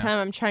the same time,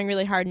 I'm trying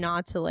really hard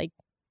not to,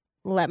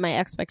 let my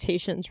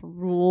expectations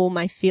rule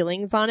my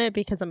feelings on it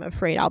because I'm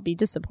afraid I'll be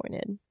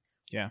disappointed.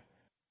 Yeah.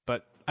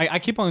 But I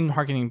keep on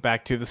harkening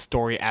back to the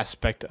story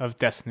aspect of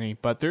Destiny,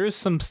 but there is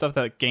some stuff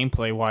that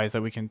gameplay-wise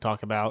that we can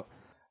talk about.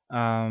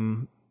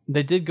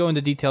 They did go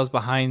into details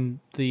behind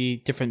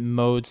the different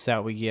modes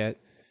that we get,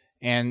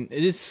 and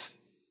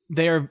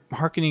they are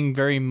harkening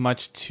very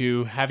much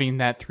to having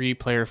that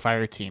 3-player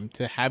fire team,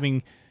 to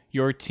having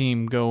your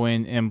team go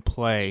in and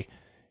play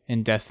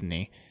in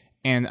Destiny.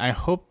 And I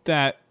hope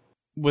that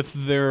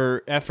with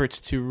their efforts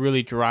to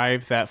really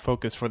drive that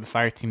focus for the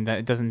fire team, that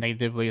it doesn't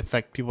negatively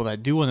affect people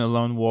that do want to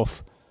lone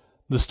wolf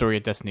the story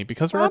of Destiny,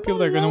 because there are people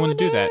that are going to want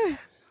to do that.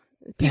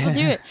 People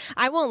do it.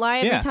 I won't lie.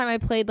 Every time I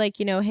played,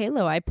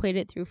 Halo, I played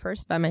it through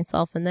first by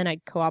myself, and then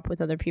I'd co-op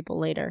with other people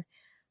later.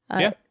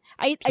 I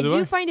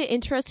do find it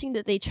interesting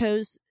that they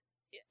chose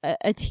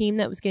a team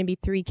that was going to be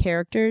 3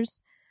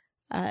 characters,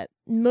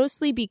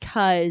 mostly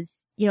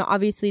because,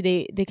 obviously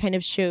they kind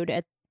of showed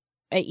at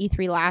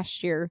E3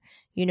 last year,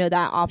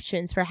 that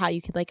options for how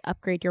you could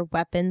upgrade your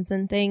weapons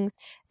and things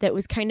that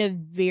was kind of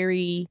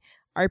very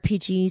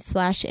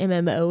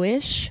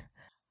RPG/MMO-ish,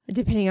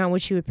 depending on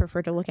what you would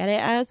prefer to look at it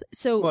as.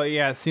 So, well,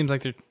 yeah, it seems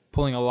like they're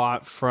pulling a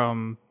lot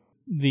from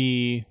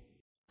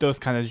those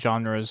kind of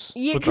genres.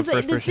 Yeah, because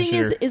the thing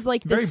is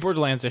like very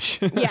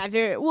Borderlands-ish. Yeah,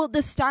 very well.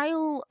 The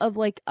style of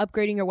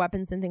upgrading your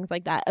weapons and things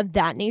like that of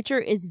that nature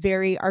is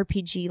very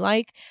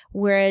RPG-like,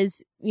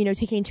 whereas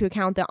taking into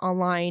account the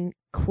online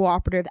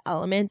cooperative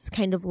elements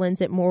kind of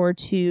lends it more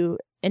to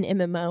an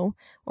MMO,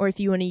 or if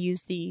you want to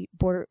use the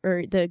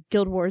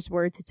Guild Wars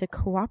words, it's a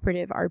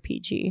cooperative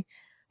RPG.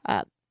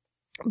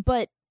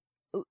 But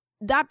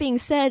that being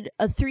said,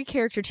 a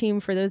 3-character team,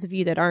 for those of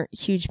you that aren't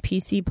huge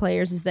PC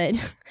players, is that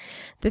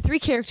the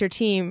 3-character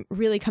team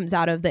really comes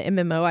out of the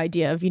MMO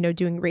idea of,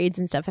 doing raids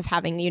and stuff, of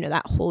having,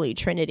 that holy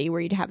trinity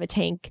where you'd have a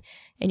tank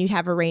and you'd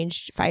have a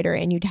ranged fighter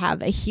and you'd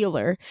have a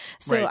healer.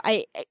 So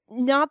right.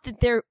 Not that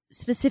they're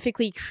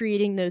specifically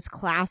creating those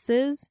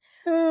classes,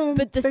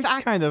 but the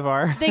fact kind of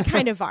are. They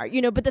kind of are,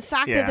 but the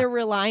fact that they're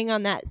relying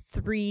on that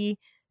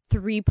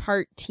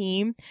three-part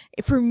team,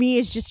 for me,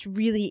 is just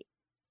really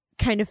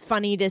kind of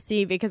funny to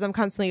see, because I'm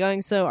constantly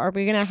going, so are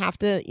we gonna have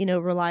to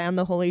rely on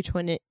the holy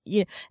twin?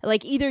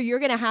 Either you're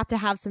gonna have to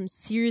have some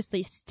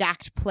seriously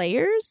stacked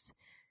players,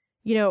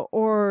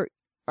 or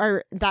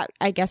that,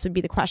 I guess, would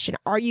be the question.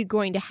 Are you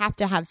going to have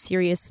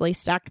seriously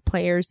stacked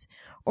players,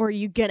 or are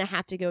you gonna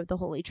have to go with the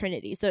holy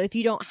trinity? So if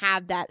you don't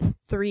have that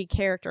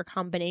 3-character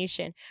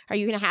combination, are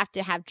you gonna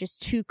have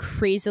just 2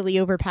 crazily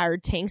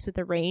overpowered tanks with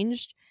a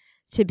ranged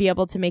to be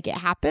able to make it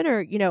happen?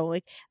 Or,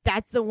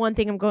 that's the one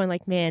thing I'm going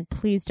man,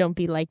 please don't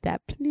be like that.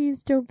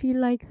 Please don't be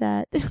like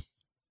that.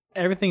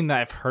 Everything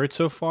that I've heard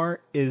so far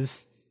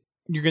is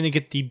you're going to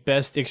get the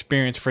best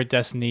experience for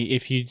Destiny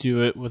if you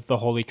do it with the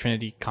Holy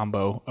Trinity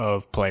combo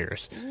of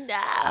players.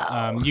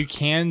 No. You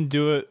can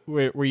do it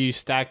where you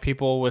stack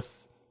people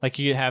with,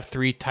 you could have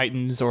 3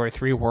 Titans or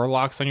 3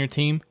 Warlocks on your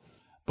team,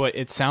 but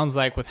it sounds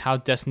like with how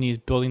Destiny is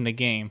building the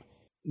game,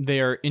 they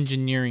are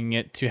engineering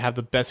it to have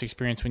the best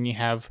experience when you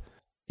have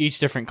each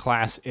different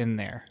class in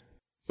there,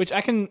 which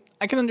I can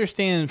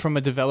understand from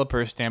a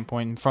developer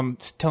standpoint, from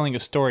telling a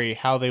story,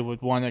 how they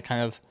would want to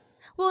kind of.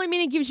 Well, I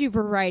mean, it gives you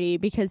variety,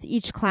 because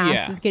each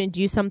class is going to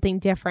do something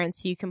different,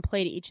 so you can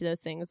play to each of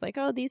those things.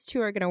 These 2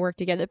 are going to work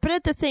together. But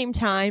at the same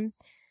time,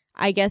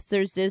 I guess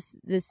there's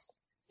this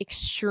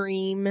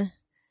extreme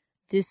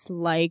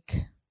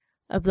dislike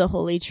of the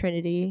Holy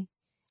Trinity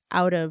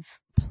out of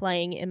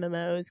playing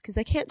MMOs, because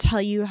I can't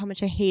tell you how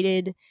much I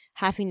hated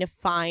having to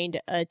find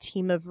a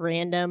team of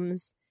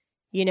randoms,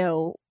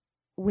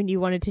 when you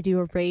wanted to do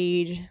a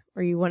raid,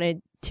 or you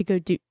wanted to go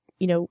do,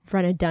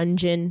 run a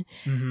dungeon,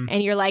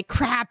 and you're like,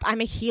 crap, I'm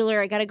a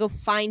healer, I gotta go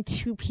find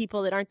 2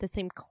 people that aren't the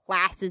same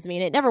class as me,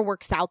 and it never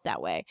works out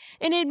that way.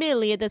 And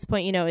admittedly, at this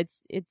point,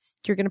 it's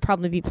you're gonna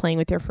probably be playing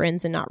with your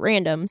friends and not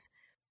randoms.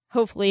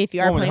 Hopefully, if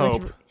you are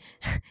playing with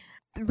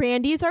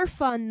Randies are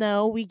fun,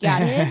 though. We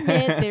gotta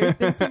admit, there's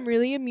been some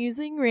really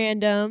amusing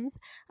randoms.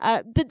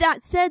 But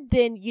that said,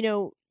 then,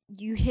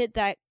 you hit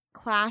that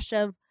clash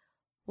of,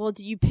 well,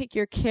 do you pick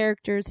your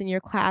characters in your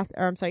class,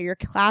 or your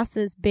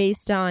classes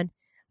based on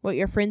what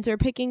your friends are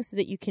picking so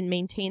that you can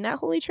maintain that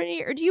Holy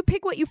Trinity? Or do you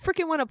pick what you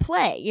freaking want to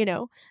play,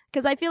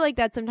 Because I feel like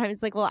that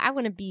sometimes, well, I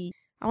want to be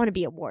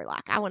a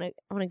warlock. I want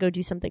to go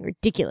do something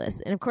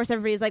ridiculous. And of course,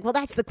 everybody's like, well,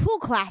 that's the cool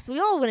class. We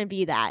all want to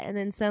be that. And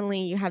then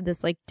suddenly you have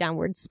this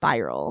downward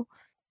spiral.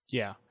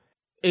 Yeah.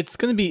 It's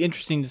going to be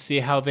interesting to see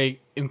how they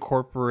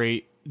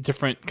incorporate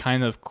different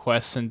kind of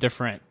quests and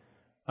different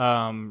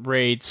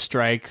raids,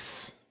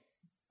 strikes,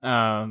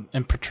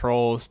 and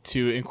patrols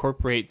to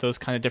incorporate those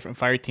kind of different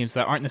fire teams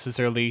that aren't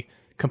necessarily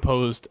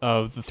composed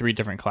of the 3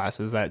 different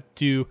classes, that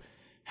do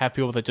have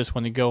people that just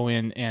want to go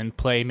in and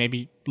play,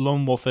 maybe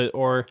lone wolf it,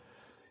 or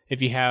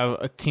if you have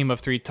a team of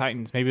 3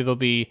 Titans, maybe there'll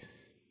be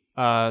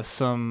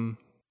some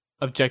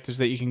objectives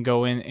that you can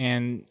go in,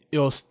 and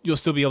you'll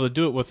still be able to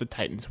do it with the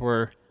Titans,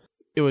 where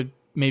it would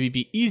maybe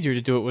be easier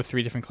to do it with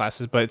 3 different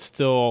classes, but it's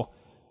still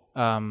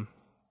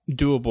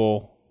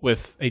doable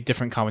with a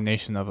different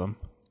combination of them.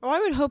 Well, I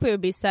would hope it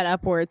would be set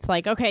up where it's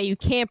okay, you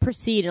can't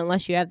proceed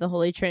unless you have the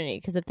Holy Trinity,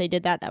 because if they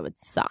did that, that would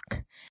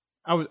suck.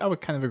 I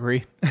would kind of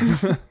agree.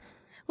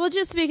 Well,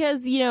 just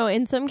because,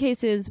 in some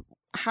cases,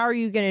 how are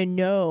you going to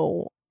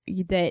know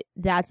that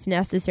that's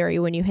necessary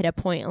when you hit a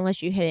point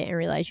unless you hit it and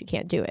realize you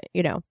can't do it,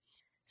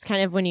 It's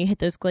kind of when you hit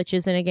those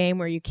glitches in a game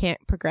where you can't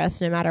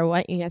progress no matter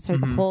what. You got to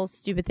start the whole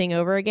stupid thing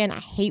over again. I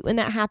hate when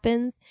that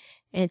happens,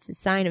 and it's a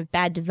sign of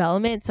bad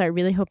development, so I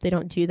really hope they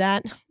don't do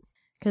that.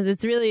 Because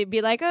it's really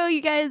be like, oh,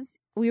 you guys,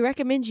 we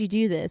recommend you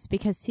do this,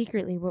 because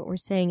secretly what we're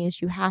saying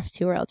is you have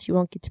to, or else you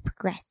won't get to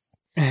progress.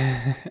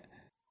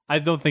 I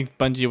don't think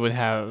Bungie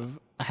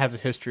has a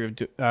history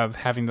of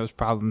having those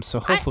problems,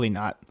 so hopefully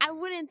not. I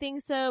wouldn't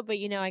think so, but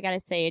I gotta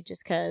say it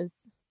just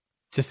because.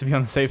 Just to be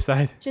on the safe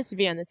side? Just to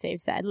be on the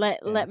safe side.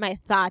 Let my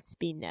thoughts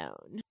be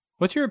known.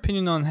 What's your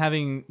opinion on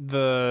having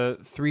the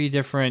 3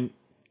 different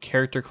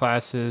character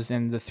classes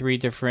and the 3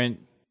 different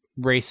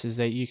races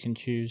that you can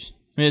choose?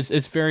 I mean,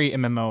 it's very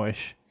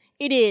MMO-ish.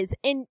 It is.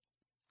 And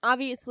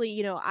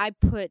obviously, I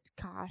put,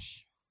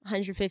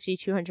 150,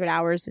 200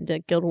 hours into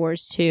Guild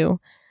Wars 2,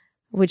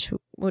 which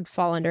would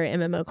fall under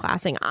MMO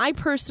classing. I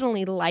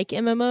personally like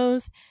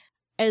MMOs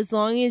as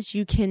long as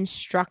you can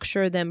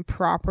structure them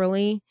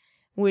properly,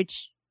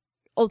 which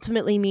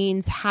ultimately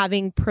means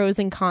having pros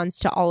and cons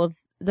to all of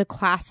the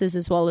classes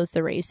as well as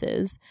the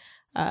races,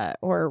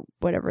 or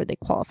whatever they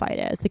qualify it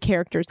as, the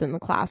characters and the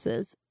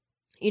classes.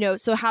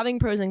 So having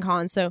pros and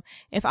cons. So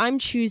if I'm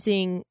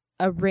choosing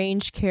a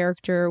ranged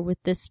character with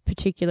this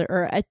particular,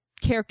 or a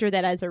character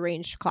that has a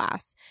ranged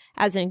class,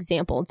 as an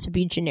example, to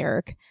be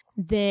generic,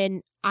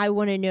 then I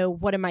want to know,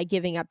 what am I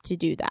giving up to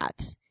do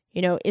that?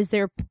 Is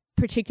there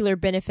particular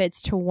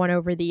benefits to one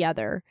over the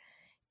other?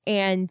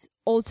 And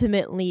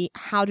ultimately,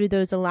 how do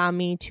those allow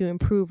me to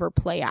improve or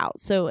play out?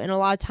 So, in a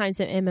lot of times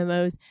in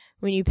MMOs,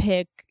 when you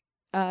pick,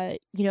 a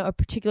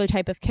particular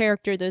type of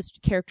character, those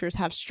characters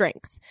have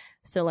strengths.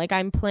 So, like,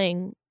 I'm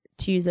playing,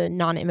 to use a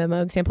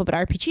non-MMO example, but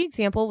RPG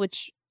example,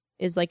 which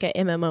is like a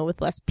MMO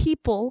with less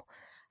people.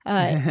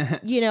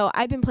 I've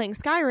been playing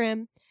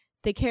Skyrim.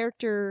 The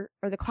character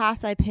or the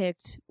class I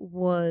picked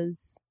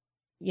was,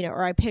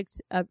 or I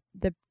picked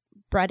the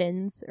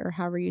Bredens, or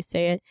however you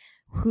say it,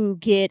 who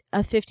get a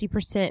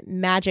 50%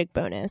 magic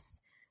bonus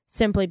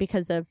simply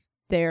because of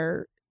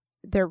their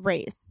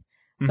race.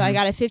 So I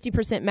got a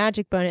 50%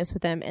 magic bonus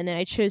with them, and then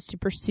I chose to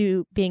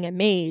pursue being a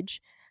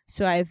mage.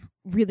 So I've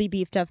really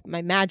beefed up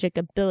my magic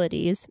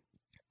abilities.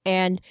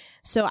 And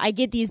so I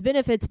get these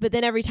benefits, but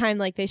then every time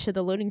they show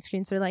the loading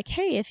screens, they're like,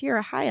 hey, if you're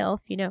a high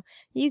elf,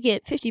 you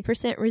get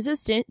 50%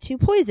 resistant to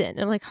poison.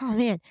 And I'm like, oh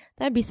man,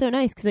 that'd be so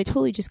nice, because I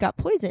totally just got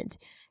poisoned.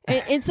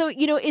 And so,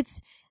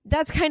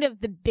 that's kind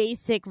of the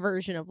basic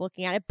version of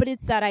looking at it, but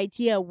it's that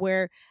idea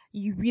where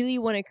you really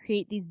want to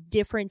create these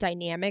different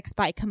dynamics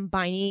by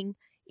combining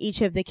each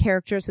of the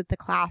characters with the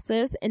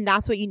classes, and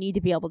that's what you need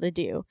to be able to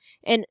do.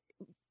 And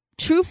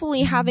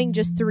truthfully, having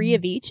just 3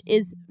 of each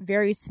is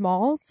very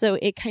small, so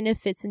it kind of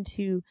fits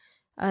into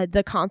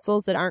the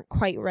consoles that aren't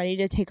quite ready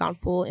to take on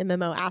full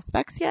MMO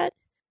aspects yet,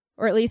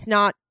 or at least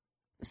not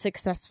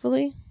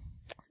successfully.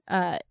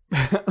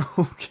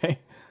 Okay.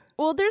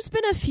 Well, there's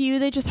been a few,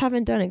 they just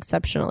haven't done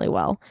exceptionally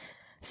well.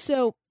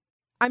 So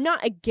I'm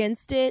not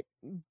against it,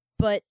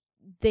 but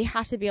they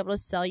have to be able to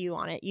sell you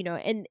on it,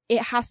 and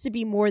it has to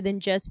be more than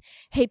just,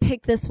 hey,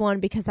 pick this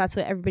one because that's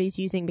what everybody's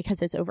using because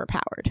it's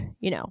overpowered,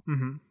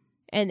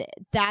 And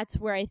that's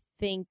where I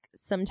think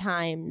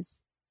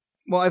sometimes...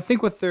 Well, I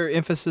think with their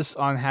emphasis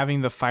on having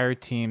the fire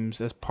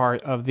teams as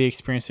part of the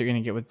experience they're going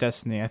to get with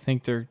Destiny, I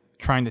think they're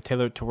trying to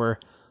tailor it to where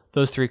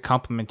those 3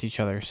 complement each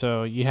other.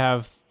 So you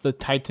have the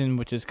Titan,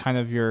 which is kind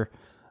of your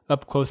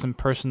up close and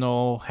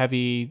personal,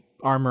 heavy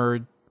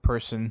armored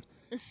person.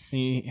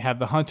 You have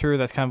the Hunter,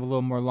 that's kind of a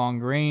little more long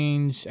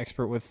range,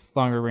 expert with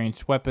longer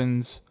range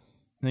weapons.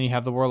 And then you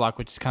have the Warlock,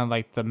 which is kind of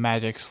like the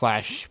magic /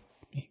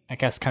 I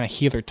guess kind of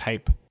healer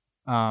type.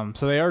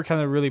 So they are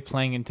kind of really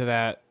playing into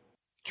that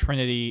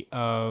trinity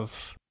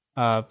of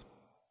kind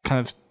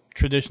of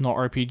traditional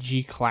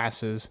RPG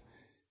classes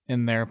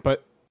in there.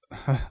 But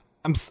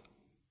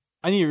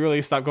I need to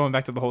really stop going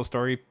back to the whole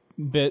story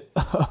bit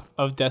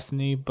of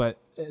Destiny. But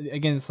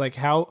again, it's like,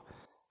 how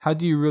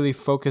do you really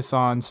focus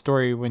on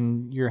story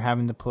when you're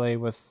having to play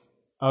with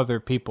other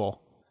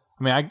people?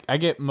 I mean, I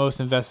get most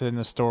invested in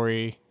the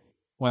story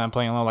when I'm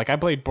playing alone. Like, I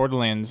played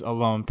Borderlands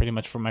alone pretty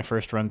much for my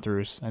first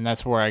run-throughs, and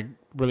that's where I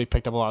really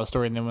picked up a lot of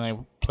story. And then when I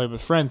play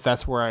with friends,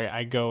 that's where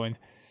I go and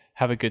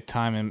have a good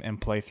time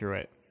and play through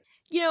it.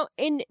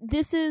 And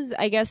this is,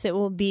 I guess it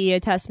will be a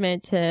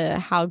testament to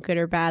how good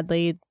or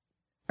badly,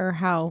 or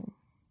how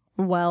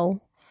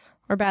well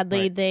or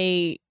badly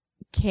they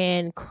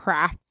can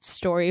craft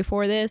story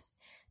for this.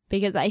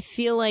 Because I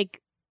feel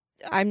like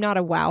I'm not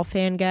a WoW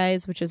fan,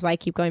 guys, which is why I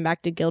keep going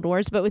back to Guild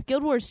Wars. But with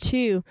Guild Wars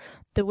 2,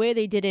 the way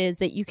they did it is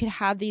that you could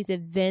have these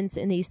events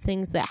and these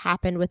things that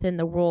happened within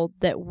the world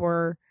that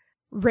were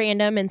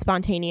random and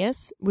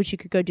spontaneous, which you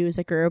could go do as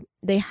a group.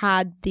 They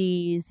had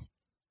these,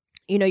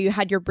 you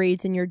had your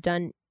raids and your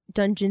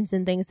dungeons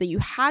and things that you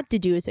had to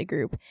do as a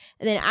group.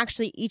 And then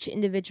actually each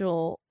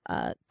individual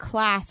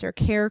class or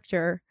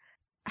character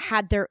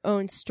had their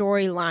own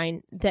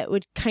storyline that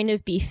would kind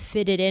of be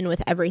fitted in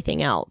with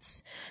everything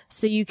else.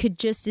 So you could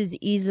just as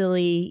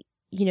easily,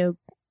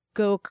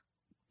 go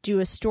do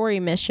a story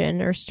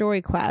mission or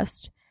story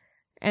quest,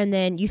 and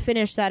then you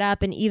finish that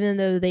up, and even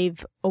though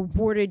they've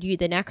awarded you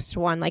the next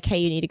one, like, hey,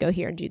 you need to go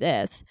here and do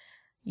this,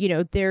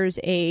 there's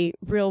a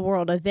real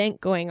world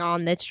event going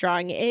on that's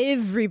drawing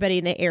everybody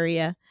in the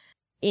area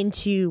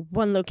into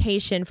one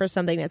location for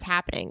something that's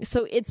happening.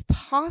 So it's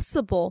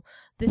possible.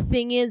 The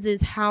thing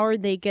is how are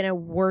they going to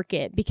work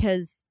it?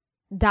 Because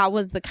that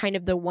was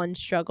the one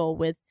struggle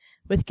with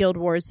Guild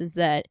Wars, is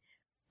that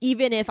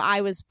even if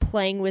I was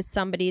playing with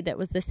somebody that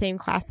was the same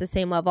class, the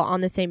same level, on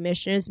the same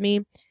mission as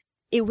me,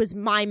 it was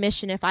my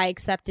mission if I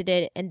accepted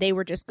it, and they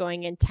were just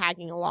going and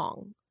tagging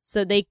along.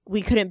 So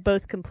we couldn't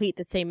both complete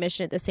the same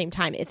mission at the same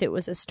time if it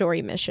was a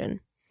story mission,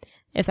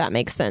 if that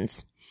makes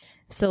sense.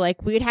 So,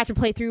 like, we would have to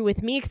play through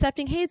with me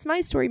accepting, hey, it's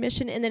my story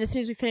mission. And then as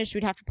soon as we finished,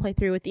 we'd have to play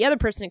through with the other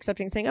person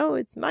accepting, saying, oh,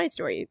 it's my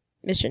story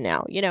mission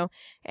now,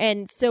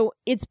 And so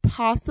it's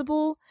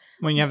possible.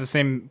 When you have the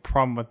same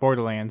problem with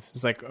Borderlands,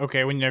 it's like,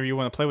 okay, whenever you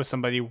want to play with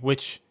somebody,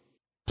 which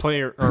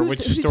player or which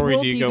story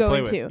do you go play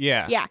into? With?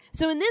 Yeah. Yeah.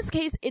 So in this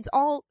case, it's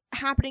all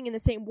happening in the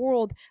same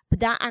world, but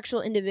that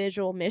actual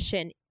individual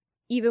mission,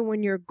 even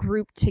when you're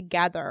grouped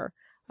together,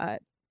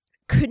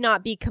 could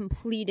not be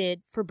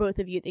completed for both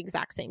of you at the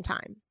exact same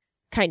time.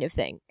 Kind of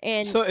thing.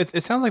 And so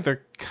it sounds like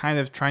they're kind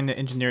of trying to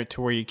engineer it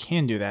to where you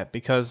can do that,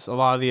 because a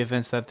lot of the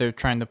events that they're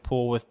trying to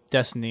pull with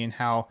Destiny, and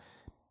how,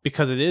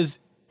 because it is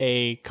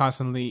a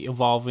constantly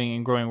evolving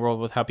and growing world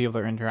with how people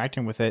are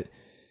interacting with it,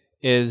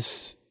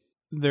 is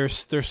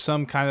there's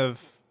some kind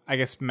of, I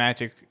guess,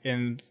 magic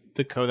in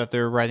the code that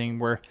they're writing,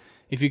 where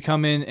if you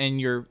come in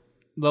and your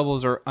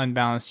levels are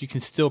unbalanced, you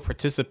can still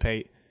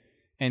participate,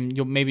 and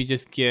you'll maybe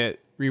just get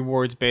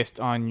rewards based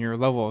on your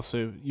level,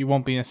 so you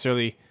won't be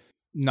necessarily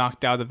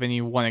knocked out of any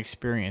one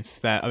experience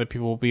that other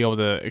people will be able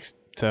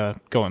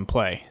to go and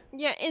play.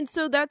 Yeah, and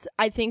so that's,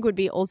 I think, would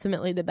be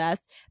ultimately the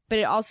best, but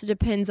it also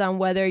depends on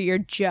whether you're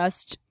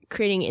just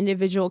creating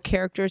individual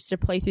characters to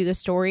play through the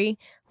story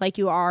like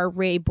you are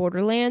Ray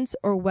Borderlands,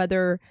 or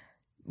whether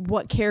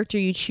what character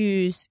you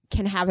choose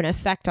can have an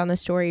effect on the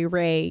story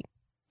Ray,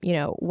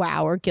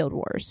 WoW or Guild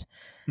Wars.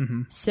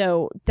 Mm-hmm.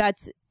 So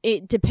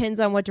it depends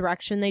on what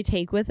direction they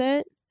take with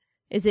it.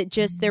 Is it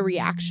just their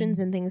reactions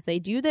and things they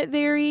do that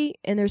vary,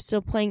 and they're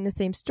still playing the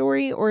same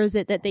story? Or is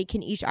it that they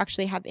can each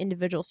actually have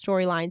individual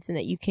storylines, and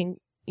that you can,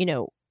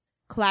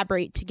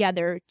 collaborate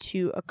together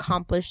to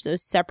accomplish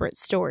those separate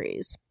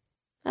stories?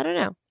 I don't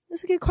know.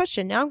 That's a good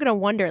question. Now I'm going to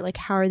wonder, like,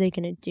 how are they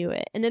going to do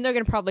it? And then they're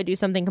going to probably do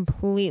something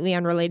completely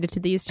unrelated to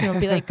these two and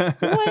be like,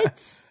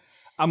 what?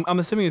 I'm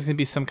assuming it's going to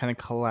be some kind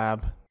of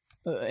collab.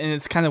 And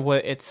it's kind of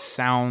what it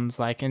sounds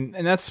like. And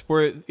that's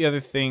where the other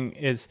thing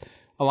is,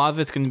 a lot of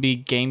it's going to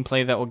be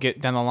gameplay that will get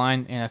down the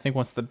line, and I think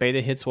once the beta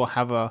hits, we'll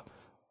have a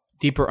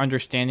deeper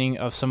understanding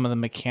of some of the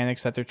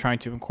mechanics that they're trying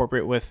to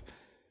incorporate with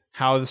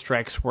how the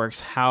strikes works,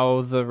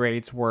 how the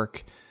raids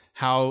work,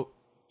 how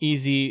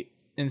easy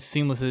and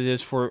seamless it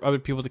is for other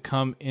people to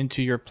come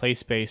into your play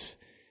space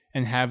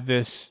and have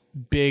this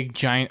big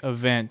giant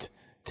event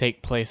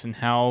take place, and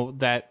how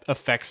that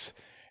affects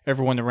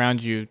everyone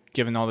around you,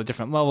 given all the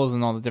different levels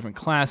and all the different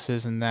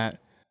classes, and that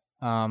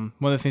one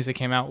of the things they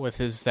came out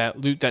with is that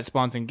loot that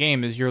spawns in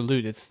game is your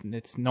loot.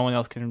 It's no one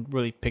else can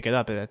really pick it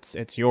up.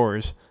 It's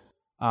yours.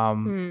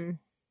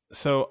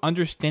 So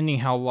understanding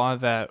how a lot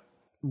of that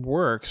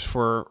works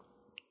for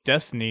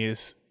Destiny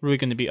is really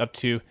going to be up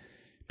to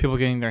people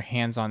getting their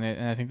hands on it,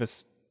 and I think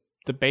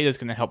the beta is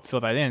going to help fill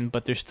that in.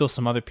 But there's still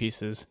some other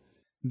pieces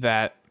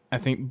that I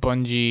think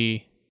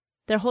Bungie,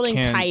 they're holding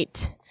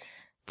tight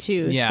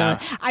too. Yeah.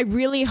 So I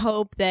really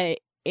hope that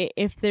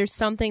if there's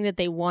something that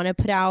they want to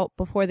put out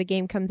before the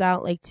game comes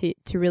out, like to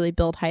really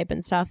build hype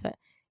and stuff,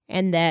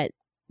 and that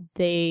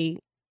they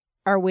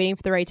are waiting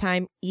for the right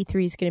time,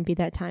 E3 is going to be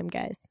that time,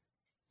 guys.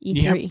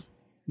 E3.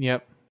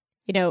 Yep.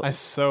 I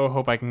so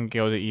hope I can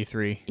go to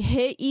E3.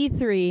 Hit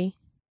E3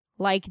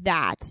 like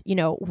that,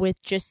 with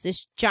just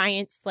this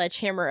giant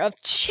sledgehammer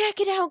of check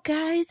it out,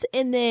 guys,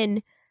 and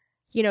then,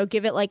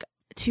 give it like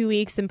 2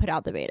 weeks and put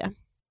out the beta.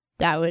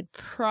 That would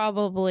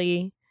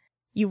probably...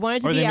 You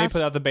wanted to or be... they may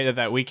put out the beta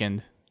that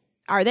weekend.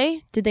 Are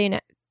they? Did they...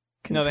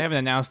 No, they haven't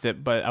announced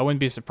it, but I wouldn't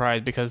be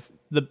surprised, because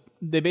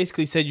they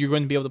basically said you're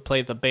going to be able to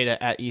play the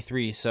beta at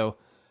E3. So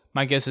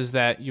my guess is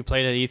that you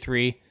played at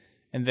E3,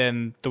 and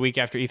then the week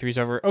after E3 is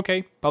over,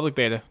 okay, public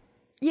beta.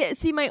 Yeah,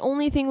 see, my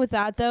only thing with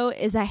that, though,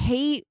 is I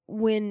hate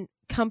when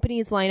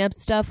companies line up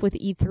stuff with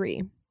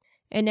E3.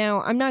 And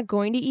now, I'm not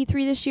going to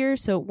E3 this year,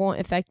 so it won't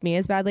affect me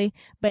as badly.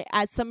 But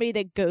as somebody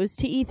that goes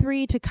to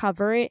E3 to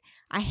cover it,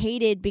 I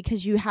hated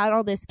because you had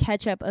all this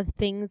catch-up of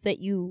things that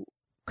you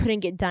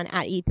couldn't get done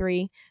at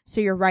E3. So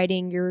you're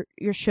writing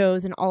your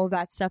shows and all of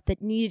that stuff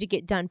that needed to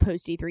get done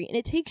post-E3. And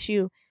it takes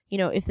you,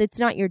 if it's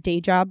not your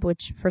day job,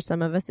 which for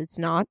some of us it's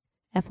not,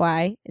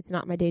 FYI, it's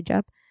not my day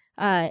job.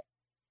 Not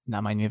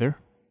mine either.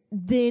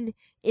 Then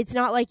it's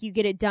not like you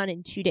get it done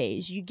in 2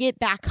 days. You get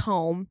back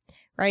home,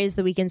 right, as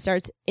the weekend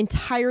starts,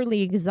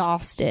 entirely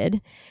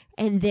exhausted,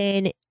 and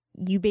then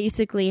you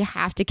basically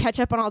have to catch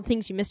up on all the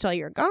things you missed while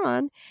you're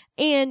gone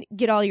and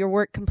get all your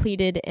work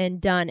completed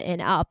and done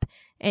and up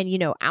and,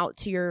 out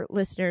to your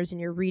listeners and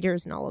your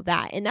readers and all of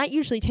that. And that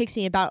usually takes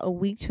me about a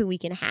week to a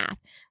week and a half.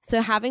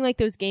 So having like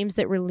those games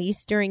that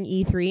release during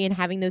E3 and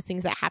having those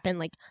things that happen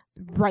like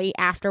right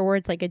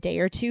afterwards, like a day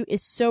or two,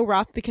 is so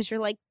rough because you're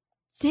like,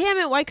 damn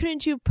it, why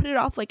couldn't you put it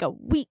off like a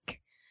week?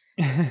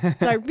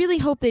 So I really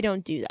hope they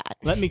don't do that.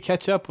 Let me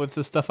catch up with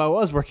the stuff I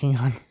was working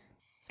on.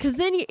 Because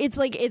then it's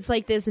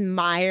like this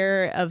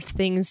mire of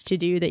things to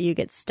do that you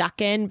get stuck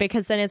in,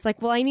 because then it's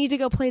like, well, I need to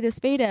go play this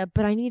beta,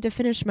 but I need to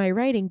finish my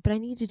writing, but I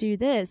need to do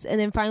this. And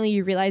then finally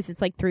you realize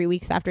it's like 3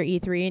 weeks after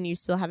E3 and you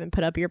still haven't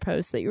put up your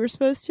post that you were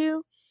supposed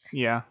to.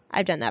 Yeah.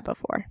 I've done that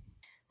before.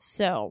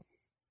 So,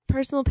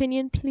 personal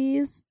opinion,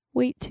 please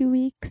wait 2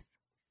 weeks.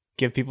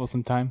 Give people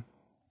some time.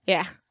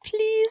 Yeah,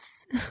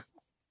 please.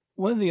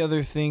 One of the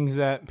other things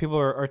that people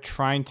are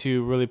trying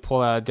to really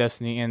pull out of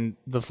Destiny, and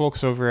the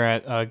folks over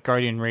at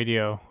Guardian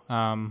Radio,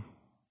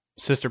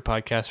 sister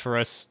podcast for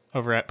us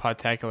over at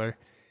Podtacular,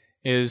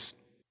 is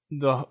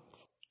the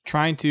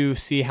trying to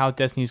see how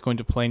Destiny is going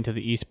to play into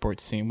the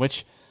esports scene,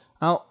 which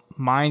I don't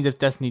mind if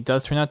Destiny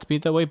does turn out to be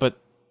that way, but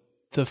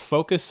to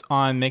focus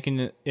on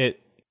making it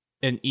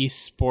an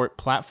esport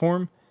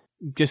platform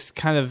just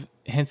kind of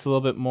hints a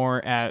little bit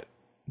more at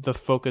the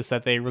focus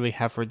that they really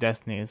have for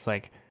Destiny. It's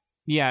like,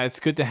 yeah, it's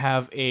good to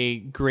have a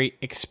great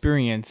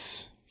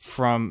experience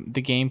from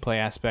the gameplay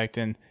aspect,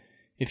 and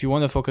if you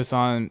want to focus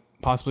on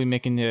possibly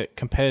making it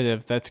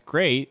competitive, that's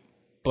great,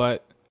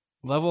 but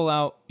level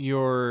out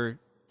your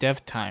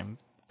dev time.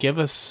 Give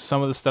us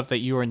some of the stuff that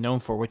you are known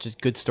for, which is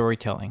good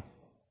storytelling.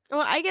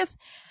 Well, I guess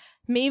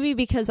maybe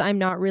because I'm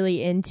not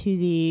really into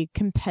the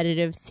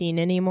competitive scene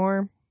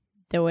anymore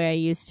the way I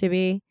used to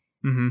be.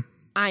 Mm-hmm.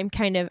 I'm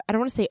kind of, I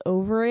don't want to say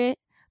over it,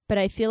 but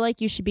I feel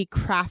like you should be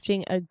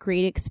crafting a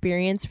great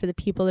experience for the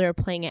people that are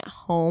playing at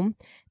home,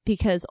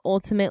 because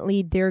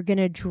ultimately they're going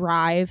to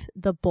drive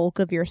the bulk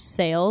of your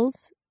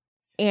sales.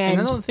 And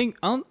I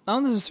don't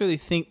necessarily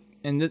think,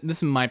 and this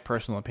is my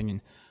personal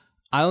opinion,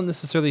 I don't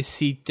necessarily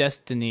see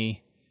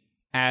Destiny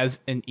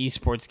as an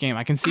esports game.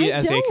 I can see it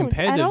as a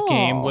competitive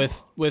game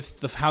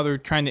with how they're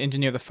trying to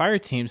engineer the fire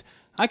teams.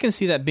 I can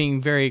see that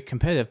being very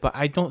competitive, but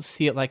I don't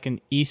see it like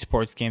an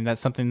esports game.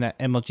 That's something that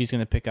MLG is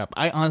going to pick up.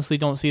 I honestly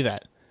don't see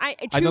that. I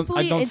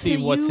don't see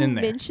what's in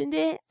there. Mentioned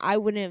it, I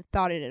wouldn't have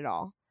thought it at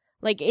all.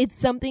 Like, it's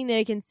something that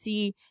I can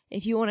see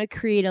if you want to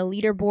create a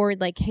leaderboard,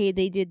 like, hey,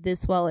 they did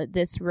this well at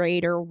this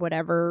rate or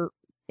whatever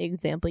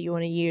example you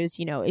want to use.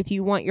 If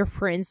you want your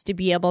friends to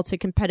be able to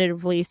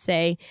competitively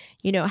say,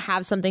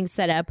 have something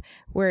set up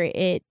where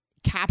it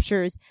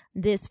captures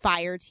this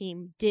fire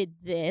team did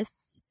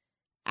this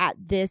at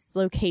this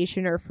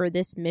location or for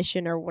this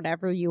mission or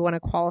whatever you want to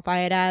qualify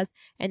it as,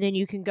 and then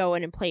you can go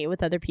in and play it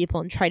with other people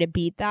and try to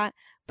beat that.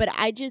 But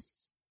I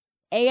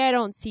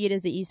don't see it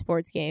as an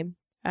esports game.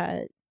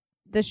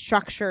 The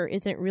structure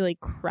isn't really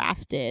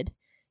crafted.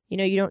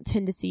 You don't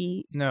tend to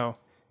see... No.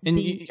 And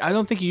I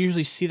don't think you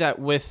usually see that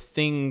with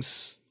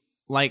things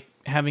like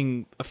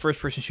having a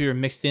first-person shooter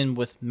mixed in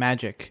with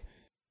magic.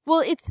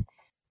 Well,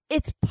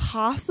 it's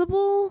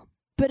possible,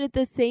 but at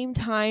the same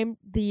time,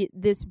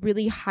 this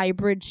really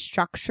hybrid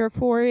structure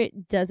for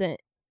it doesn't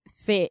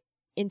fit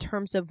in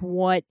terms of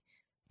what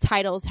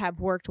titles have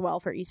worked well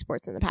for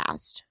esports in the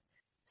past.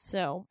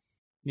 So,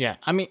 yeah,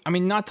 I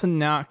mean, not to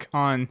knock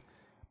on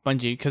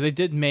Bungie, because they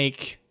did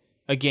make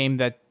a game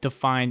that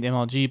defined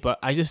MLG, but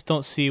I just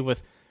don't see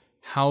with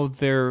how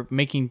they're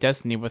making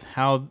Destiny, with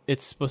how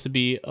it's supposed to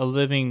be a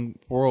living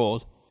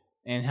world,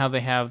 and how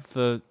they have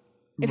the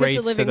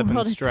raids set up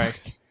in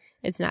strikes.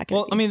 It's not going to be.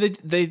 Well, I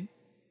mean,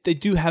 they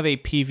do have a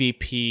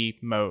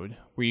PvP mode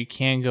where you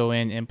can go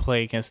in and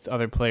play against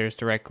other players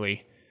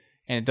directly,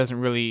 and it doesn't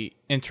really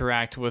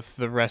interact with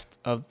the rest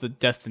of the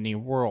Destiny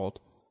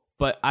world.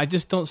 But I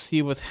just don't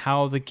see with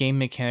how the game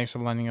mechanics are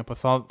lining up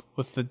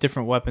with the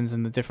different weapons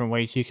and the different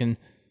ways you can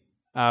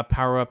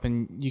power up,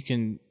 and you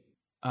can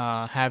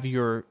have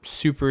your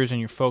supers and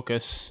your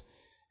focus,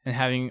 and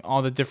having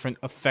all the different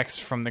effects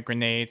from the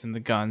grenades and the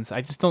guns. I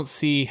just don't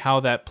see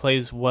how that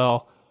plays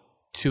well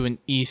to an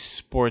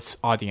esports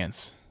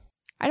audience.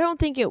 I don't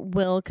think it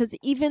will, because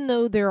even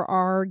though there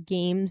are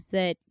games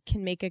that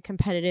can make a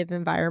competitive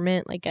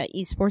environment, like an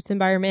esports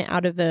environment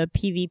out of a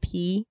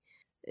PvP,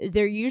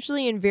 they're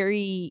usually in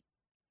very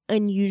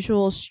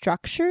unusual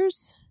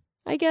structures,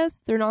 I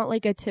guess. They're not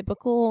like a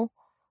typical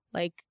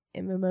like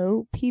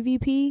MMO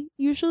PvP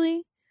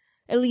usually.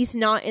 At least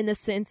not in the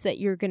sense that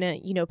you're gonna,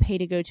 pay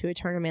to go to a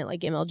tournament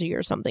like MLG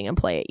or something and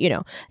play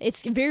it,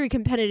 It's very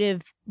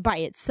competitive by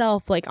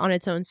itself, like on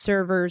its own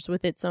servers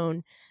with its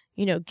own,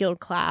 guild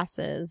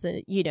classes.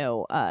 And,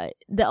 the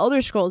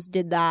Elder Scrolls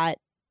did that,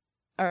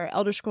 or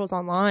Elder Scrolls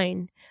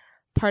Online.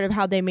 Part of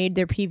how they made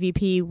their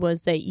PvP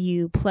was that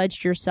you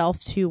pledged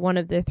yourself to one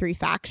of the 3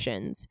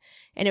 factions.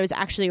 And it was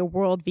actually a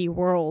world v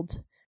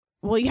world.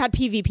 Well, you had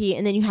PvP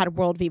and then you had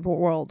world v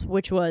world,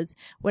 which was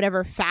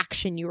whatever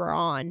faction you were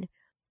on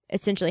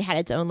essentially had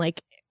its own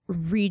like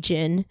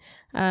region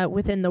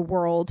within the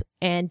world,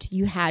 and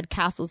you had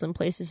castles and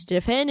places to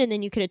defend, and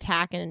then you could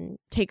attack and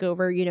take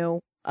over,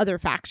 other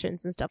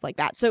factions and stuff like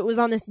that. So it was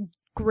on this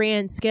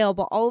grand scale,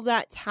 but all of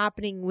that's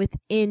happening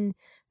within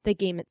the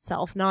game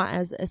itself, not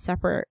as a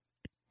separate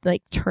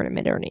like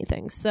tournament or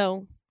anything.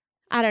 So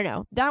I don't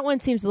know. That one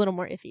seems a little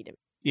more iffy to me.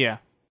 Yeah.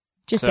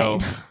 Just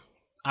saying.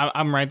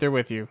 I'm right there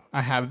with you.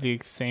 I have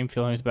the same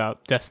feelings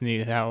about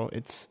Destiny, how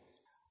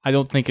I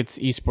don't think it's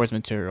esports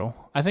material.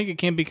 I think it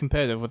can be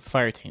competitive with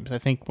fire teams. I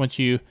think once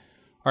you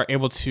are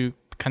able to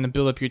kind of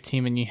build up your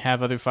team and you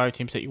have other fire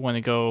teams that you want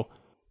to go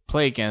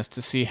play against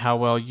to see how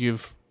well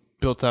you've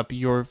built up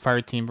your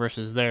fire team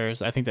versus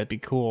theirs, I think that'd be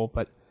cool,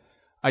 but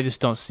I just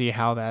don't see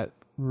how that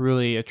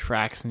really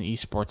attracts an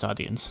esports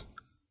audience,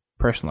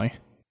 personally.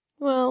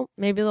 Well,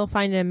 maybe they'll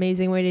find an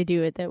amazing way to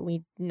do it that we're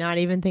not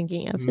even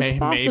thinking of. It's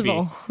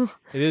possible.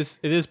 Maybe.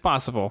 It is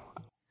possible.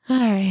 All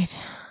right.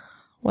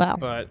 Well.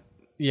 But,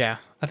 yeah,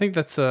 I think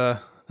that's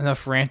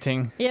enough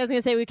ranting. Yeah, I was going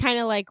to say, we kind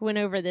of like went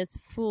over this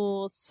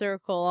full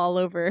circle all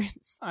over,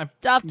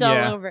 stopped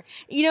all over.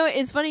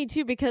 It's funny,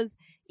 too, because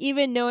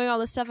even knowing all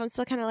this stuff, I'm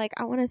still kind of like,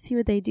 I want to see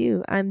what they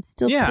do. I'm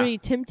still pretty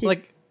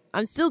tempted.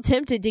 I'm still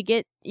tempted to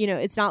get,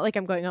 it's not like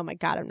I'm going, oh my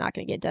God, I'm not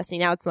going to get Destiny.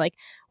 Now it's like,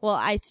 well,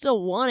 I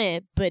still want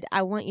it, but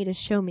I want you to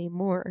show me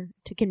more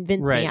to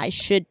convince me I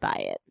should buy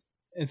it.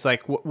 It's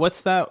like,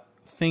 what's that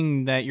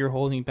thing that you're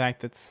holding back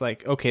that's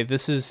like, okay,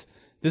 this is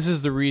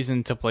the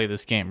reason to play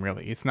this game,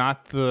 really. It's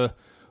not the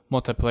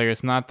multiplayer.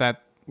 It's not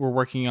that we're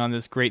working on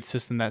this great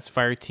system that's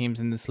fire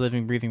teams in this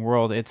living, breathing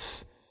world.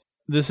 This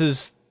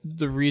is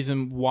the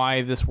reason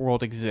why this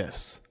world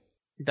exists.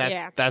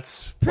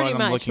 That's pretty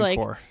what I'm much looking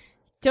for.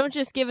 Don't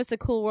just give us a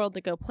cool world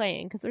to go play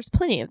in, because there's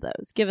plenty of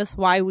those. Give us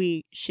why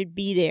we should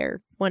be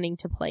there wanting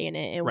to play in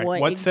it, and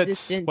what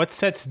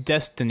sets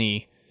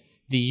Destiny,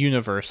 the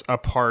universe,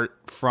 apart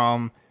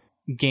from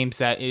games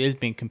that it is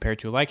being compared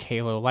to, like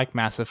Halo, like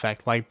Mass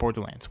Effect, like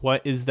Borderlands.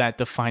 What is that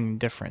defining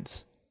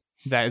difference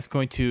that is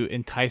going to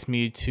entice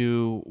me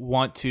to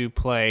want to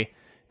play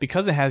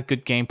because it has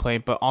good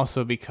gameplay, but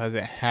also because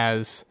it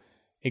has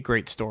a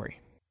great story?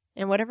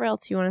 And whatever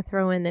else you want to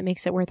throw in that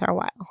makes it worth our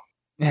while.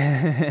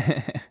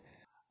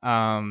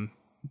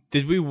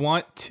 Did we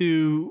want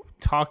to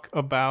talk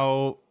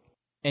about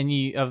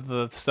any of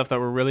the stuff that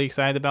we're really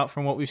excited about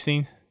from what we've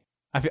seen?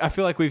 I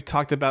feel like we've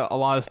talked about a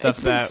lot of stuff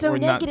that we're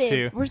negative. Not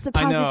too. Where's the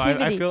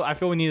positivity? I know. I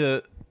feel we need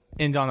to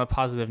end on a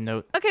positive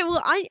note. Okay,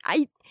 well,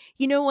 I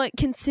you know what?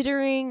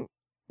 Considering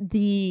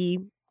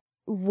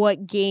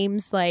what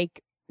games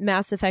like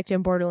Mass Effect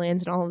and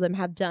Borderlands and all of them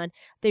have done,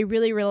 they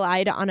really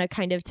relied on a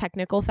kind of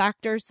technical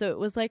factor. So it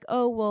was like,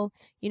 oh, well,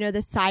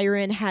 the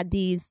Siren had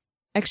these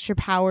extra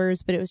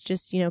powers, but it was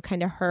just,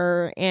 kind of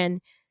her.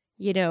 And,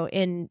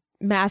 in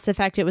Mass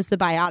Effect, it was the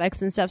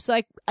biotics and stuff. So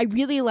I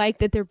really like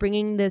that they're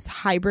bringing this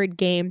hybrid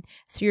game.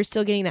 So you're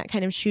still getting that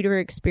kind of shooter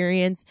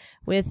experience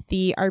with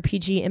the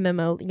RPG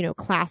MMO,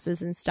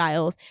 classes and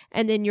styles.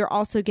 And then you're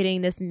also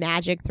getting this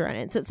magic thrown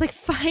in. So it's like,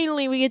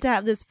 finally, we get to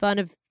have this fun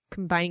of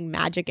combining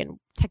magic and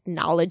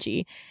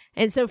technology.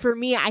 And so for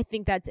me, I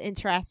think that's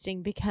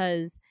interesting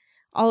because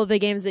all of the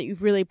games that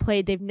you've really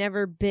played, they've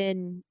never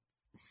been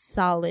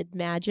solid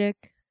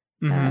magic.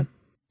 Mm-hmm.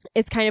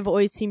 It's kind of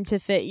always seemed to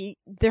fit.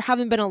 There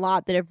haven't been a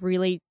lot that have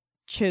really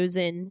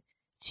chosen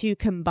to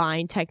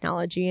combine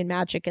technology and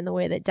magic in the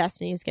way that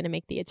Destiny is going to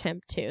make the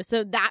attempt to.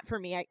 So that for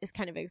me is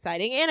kind of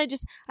exciting. And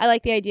I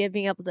like the idea of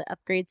being able to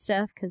upgrade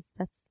stuff because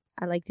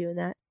I like doing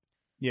that.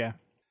 Yeah.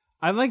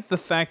 I like the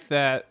fact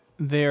that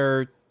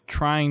they're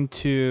trying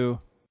to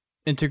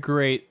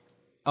integrate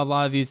a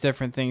lot of these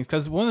different things,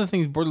 because one of the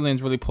things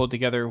Borderlands really pulled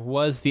together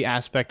was the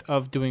aspect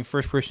of doing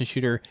first-person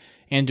shooter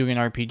and doing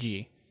an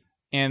RPG.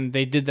 And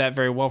they did that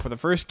very well for the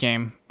first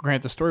game.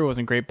 Granted, the story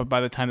wasn't great, but by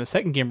the time the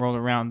second game rolled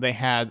around, they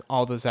had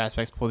all those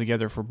aspects pulled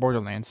together for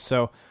Borderlands.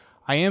 So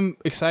I am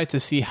excited to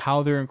see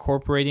how they're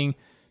incorporating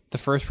the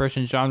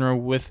first-person genre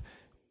with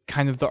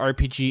kind of the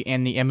RPG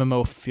and the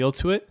MMO feel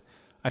to it.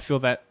 I feel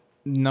that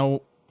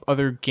no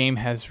other game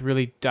has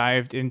really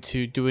dived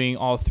into doing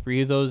all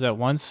three of those at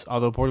once,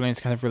 although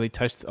Borderlands kind of really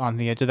touched on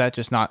the edge of that,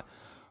 just not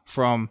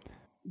from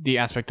the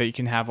aspect that you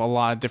can have a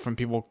lot of different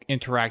people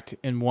interact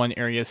in one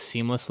area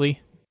seamlessly.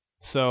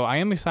 So I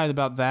am excited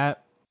about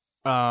that.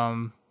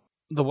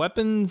 The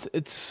weapons,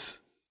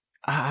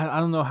 I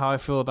don't know how I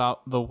feel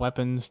about the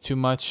weapons too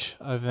much,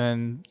 other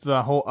than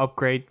the whole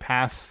upgrade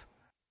path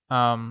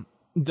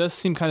does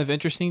seem kind of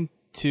interesting,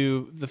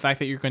 to the fact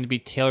that you're going to be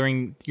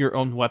tailoring your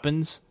own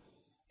weapons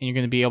and you're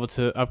going to be able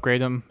to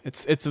upgrade them.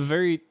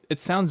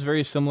 It sounds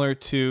very similar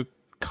to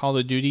Call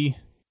of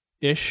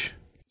Duty-ish,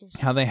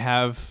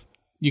 how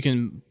you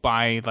can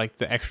buy like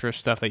the extra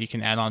stuff that you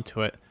can add on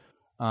to it.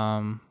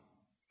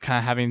 Kind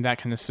of having that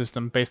kind of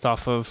system based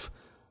off of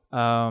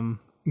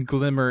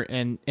glimmer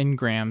and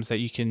engrams that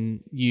you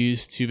can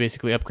use to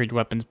basically upgrade your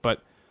weapons.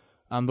 But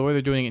the way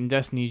they're doing it in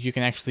Destiny is you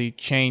can actually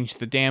change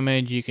the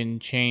damage, you can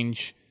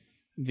change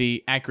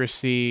the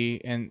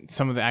accuracy and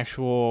some of the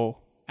actual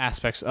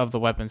aspects of the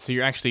weapon, so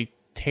you're actually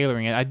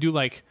tailoring it. I do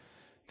like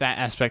that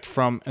aspect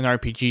from an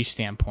RPG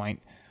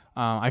standpoint.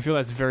 I feel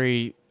that's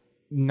very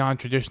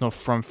non-traditional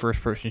from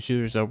first-person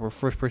shooters, though, where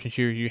first-person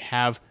shooters, you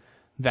have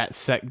that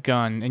set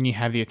gun and you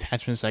have the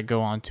attachments that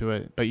go onto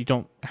it, but you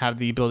don't have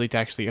the ability to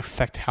actually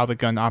affect how the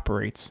gun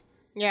operates.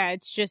 Yeah,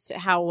 it's just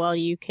how well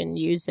you can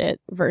use it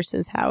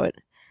versus how it...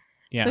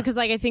 Yeah. So, because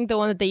like I think the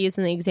one that they used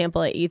in the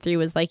example at E3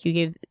 was like you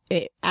gave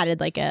it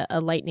added like a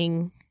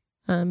lightning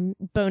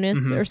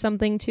bonus or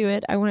something to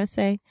it, I want to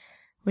say,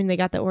 when they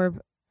got the orb.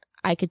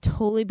 I could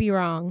totally be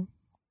wrong,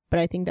 but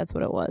I think that's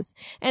what it was.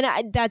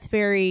 And that's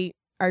very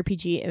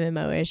RPG,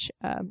 MMO-ish,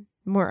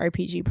 more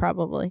RPG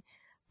probably.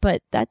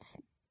 But that's,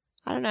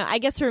 I don't know. I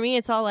guess for me,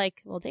 it's all like,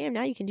 well, damn,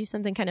 now you can do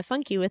something kind of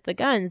funky with the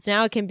guns.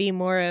 Now it can be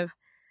more of,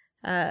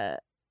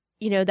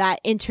 that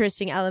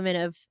interesting element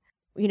of,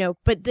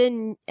 but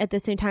then at the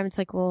same time, it's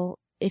like, well,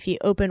 if you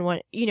open one,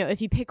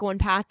 if you pick one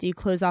path, do you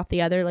close off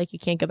the other? Like you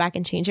can't go back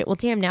and change it. Well,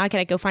 damn, now I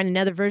gotta go find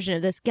another version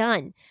of this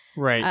gun.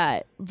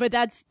 Right. But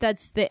that's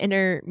the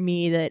inner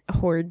me that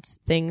hoards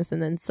things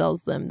and then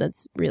sells them.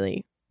 That's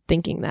really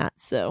thinking that.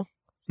 So.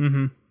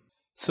 Mm-hmm.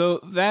 So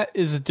that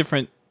is a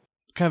different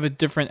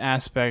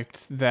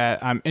aspect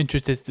that I'm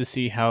interested to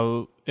see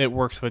how it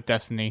works with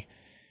Destiny,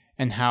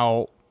 and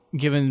how,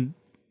 given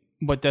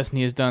what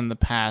Destiny has done in the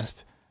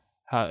past,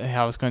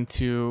 how it's going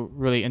to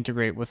really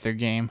integrate with their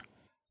game.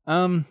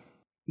 The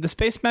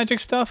space magic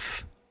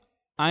stuff,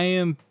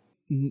 I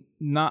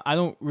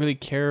don't really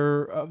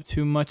care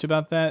too much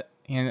about that,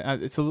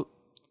 and it's a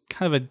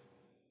kind of a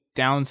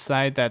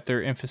downside that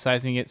they're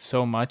emphasizing it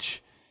so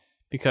much,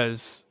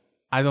 because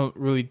I don't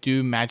really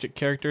do magic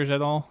characters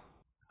at all.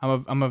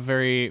 I'm a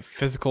very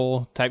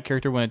physical type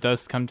character when it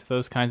does come to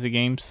those kinds of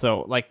games.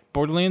 So, like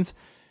Borderlands,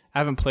 I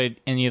haven't played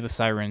any of the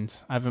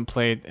Sirens. I haven't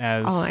played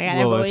as Oh my god,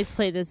 Lilith. I've always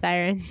played the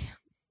Sirens.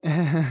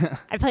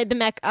 I played the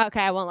mech. Okay,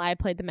 I won't lie. I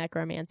played the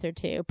Mechromancer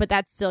too, but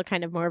that's still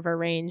kind of more of a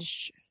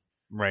ranged,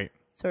 right,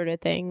 sort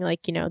of thing. Like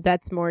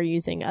that's more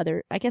using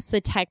other. I guess the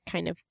tech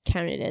kind of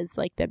counted as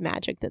like the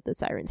magic that the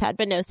Sirens had,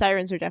 but no,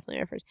 Sirens were definitely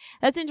our first.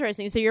 That's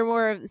interesting. So you're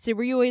more of. So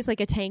were you always like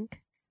a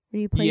tank?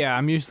 When you play? Yeah,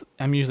 I'm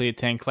usually a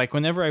tank. Like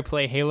whenever I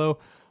play Halo,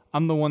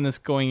 I'm the one that's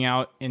going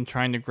out and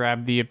trying to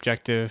grab the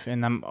objective,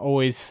 and I'm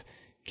always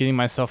getting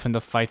myself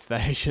into fights that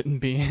I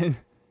shouldn't be in.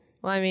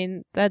 Well, I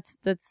mean, that's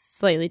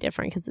slightly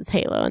different because it's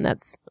Halo, and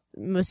that's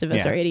most of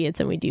us are idiots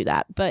and we do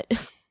that. But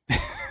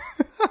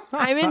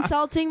I'm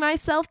insulting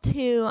myself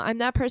too. I'm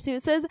that person who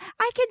says,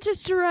 I can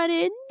just run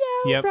in.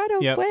 No, run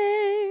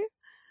away.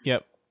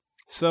 Yep.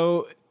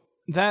 So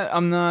that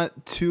I'm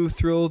not too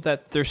thrilled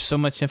that there's so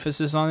much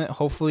emphasis on it.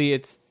 Hopefully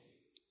it's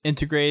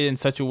integrated in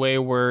such a way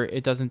where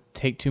it doesn't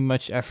take too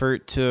much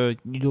effort to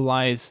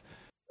utilize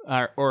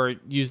or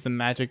use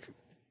the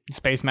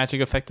space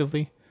magic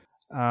effectively.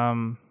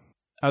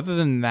 Other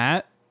than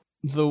that,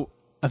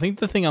 I think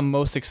the thing I'm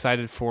most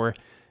excited for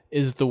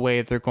is the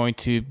way they're going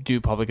to do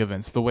public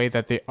events, the way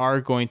that they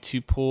are going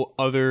to pull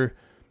other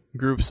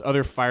groups,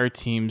 other fire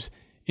teams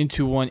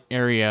into one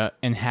area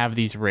and have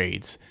these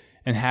raids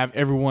and have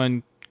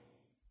everyone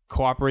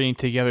cooperating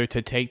together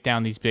to take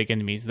down these big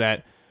enemies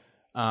that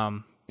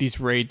these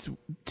raids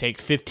take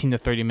 15 to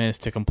 30 minutes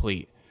to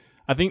complete.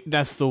 I think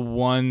that's the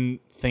one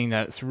thing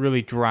that's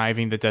really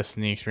driving the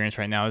Destiny experience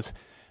right now, is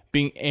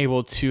being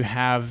able to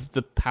have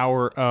the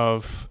power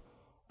of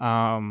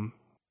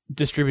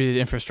distributed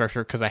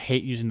infrastructure, because I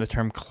hate using the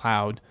term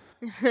cloud,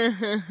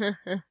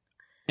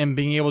 and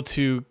being able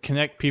to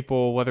connect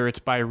people, whether it's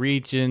by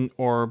region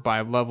or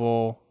by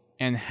level,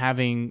 and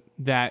having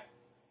that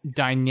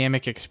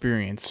dynamic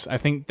experience. I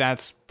think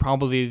that's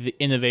probably the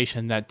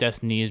innovation that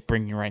Destiny is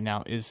bringing right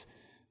now, is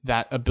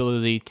that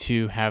ability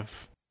to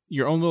have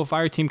your own little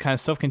fire team kind of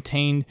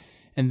self-contained,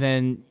 and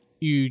then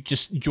you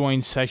just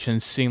join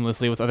sessions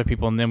seamlessly with other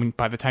people, and then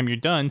by the time you're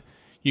done,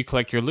 you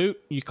collect your loot,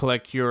 you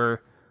collect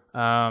your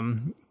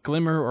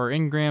glimmer or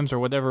engrams or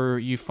whatever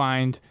you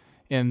find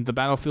in the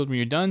battlefield when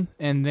you're done,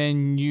 and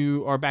then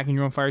you are back in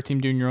your own fire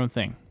team doing your own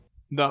thing.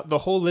 The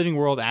whole living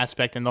world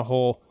aspect and the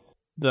whole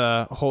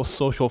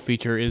social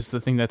feature is the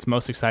thing that's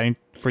most exciting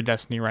for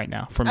Destiny right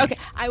now for me. Okay,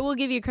 I will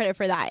give you credit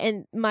for that.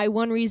 And my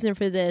one reason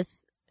for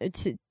this,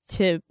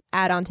 to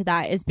add on to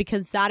that, is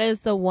because that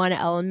is the one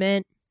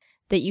element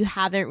that you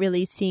haven't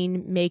really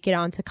seen make it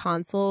onto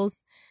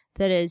consoles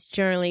that has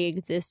generally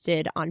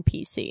existed on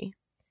PC.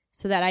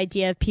 So that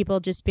idea of people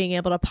just being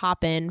able to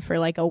pop in for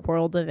like a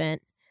world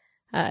event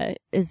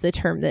is the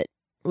term that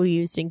we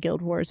used in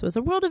Guild Wars, was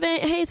a world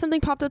event. Hey,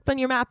 something popped up on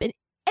your map and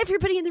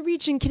everybody in the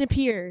region can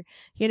appear.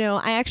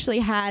 I actually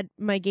had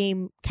my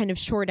game kind of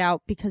short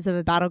out because of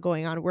a battle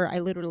going on where I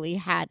literally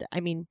had,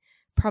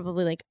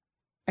 probably like,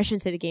 I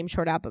shouldn't say the game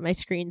short out, but my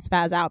screen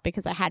spaz out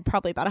because I had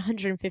probably about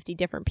 150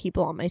 different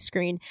people on my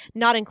screen,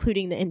 not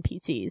including the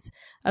NPCs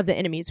of the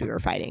enemies we were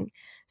fighting.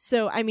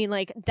 So,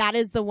 that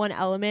is the one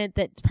element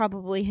that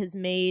probably has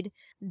made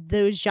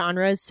those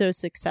genres so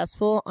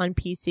successful on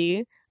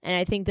PC. And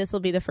I think this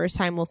will be the first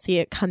time we'll see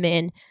it come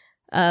in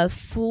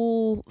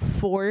full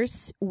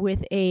force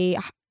with a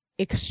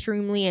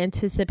extremely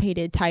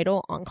anticipated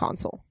title on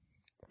console.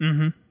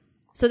 Mm-hmm.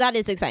 So that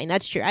is exciting.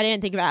 That's true. I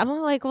didn't think about it.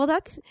 I'm like, well,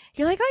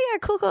 you're like, oh yeah,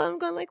 cool. I'm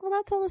going like, well,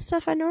 that's all the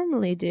stuff I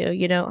normally do,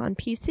 on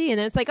PC. And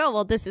then it's like, oh,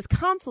 well, this is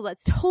console.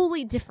 That's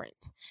totally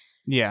different.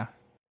 Yeah.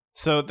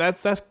 So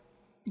that's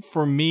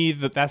for me,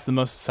 that's the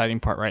most exciting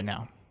part right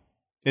now,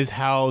 is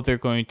how they're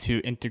going to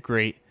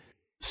integrate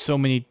so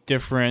many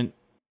different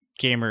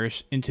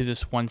gamers into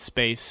this one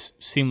space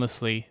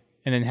seamlessly,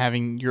 and then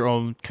having your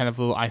own kind of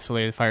little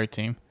isolated fire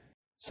team.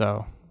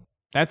 So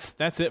that's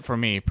it for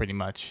me, pretty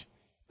much.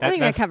 I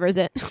think that covers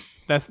it.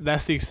 That's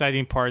the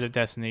exciting part of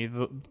Destiny.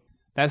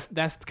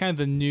 That's kind of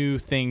the new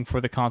thing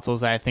for the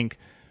consoles that I think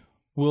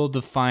will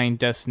define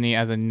Destiny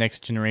as a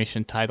next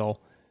generation title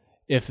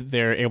if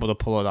they're able to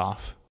pull it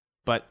off.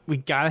 But we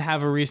gotta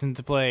have a reason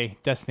to play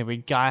Destiny. We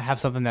gotta have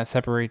something that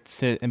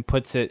separates it and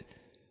puts it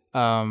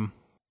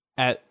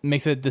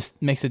makes a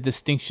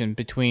distinction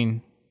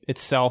between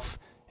itself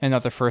and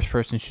other first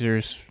person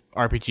shooters,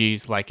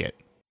 RPGs like it.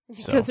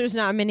 Because there's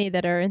not many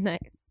that are in that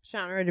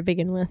genre to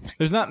begin with.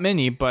 There's not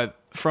many, but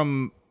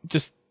from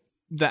just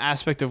the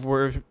aspect of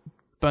where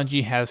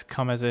Bungie has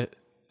come as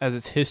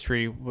its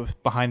history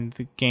behind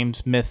the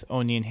game's myth,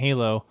 Oni and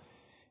Halo,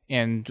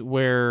 and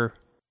where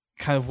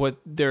kind of what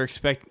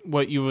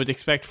you would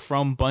expect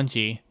from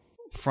Bungie,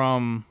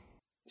 from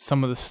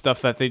some of the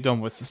stuff that they've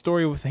done with the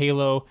story with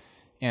Halo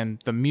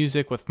and the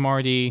music with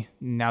Marty.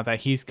 Now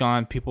that he's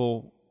gone,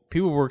 people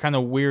were kind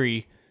of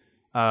weary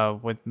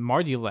when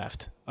Marty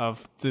left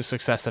of the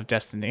success of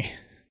Destiny.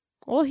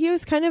 Well, he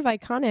was kind of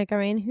iconic. I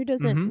mean, who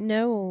doesn't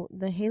know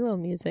the Halo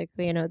music?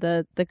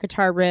 The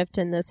guitar riff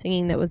and the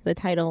singing that was the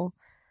title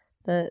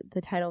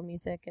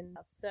music and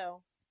stuff.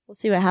 So we'll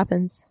see what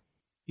happens.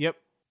 Yep.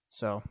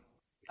 So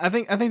I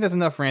think that's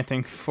enough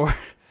ranting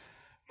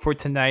for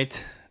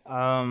tonight.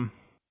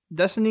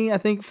 Destiny, I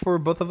think for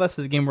both of us,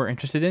 is a game we're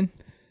interested in.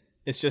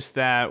 It's just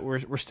that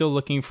we're still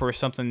looking for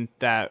something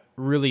that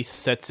really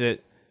sets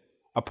it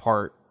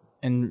apart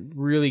and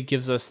really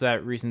gives us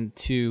that reason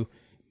to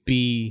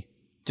be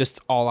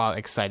just all out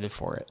excited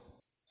for it.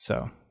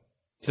 So,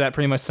 does that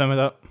pretty much sum it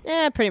up?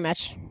 Yeah, pretty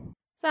much.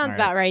 Sounds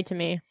about right to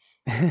me.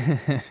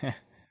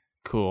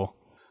 Cool.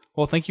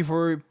 Well, thank you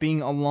for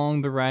being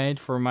along the ride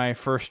for my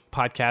first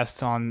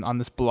podcast on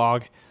this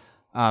blog.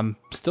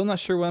 Still not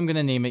sure what I'm going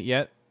to name it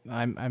yet.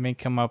 I may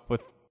come up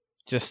with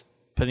just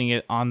putting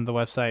it on the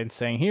website and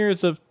saying,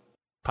 here's a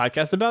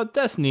podcast about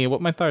Destiny,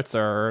 what my thoughts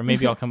are. Or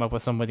maybe I'll come up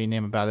with some witty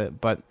name about it.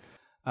 But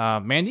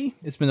Mandy,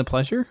 it's been a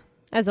pleasure.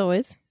 As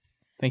always.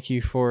 Thank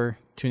you for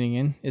tuning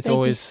in. It's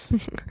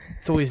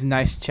always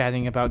nice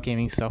chatting about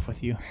gaming stuff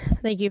with you.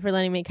 Thank you for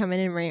letting me come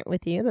in and rant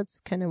with you.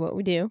 That's kind of what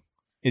we do.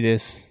 It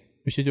is.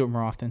 We should do it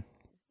more often.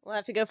 We'll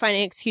have to go find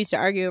an excuse to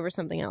argue over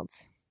something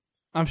else.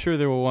 I'm sure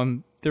there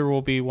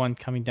will be one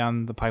coming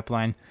down the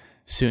pipeline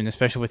soon,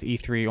 especially with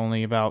E3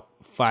 only about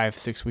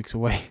 5-6 weeks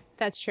away.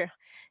 That's true.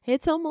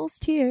 It's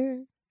almost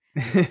here.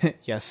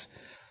 Yes.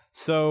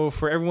 So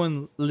for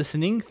everyone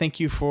listening, thank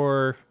you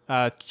for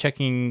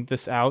checking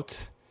this out.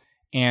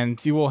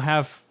 And you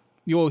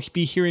will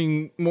be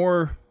hearing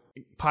more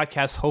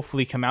podcasts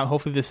hopefully come out.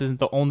 Hopefully this isn't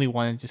the only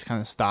one. It just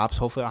kind of stops.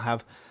 Hopefully I'll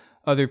have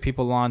other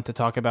people on to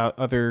talk about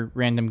other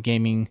random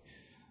gaming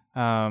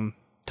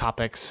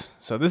topics.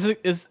 So this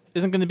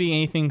isn't going to be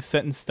anything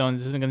set in stone.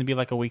 This isn't going to be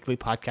like a weekly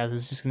podcast.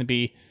 It's just going to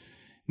be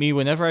me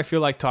whenever I feel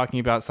like talking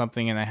about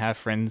something and I have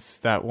friends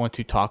that want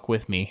to talk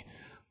with me,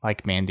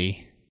 like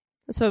Mandy.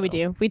 That's what we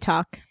do. We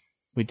talk.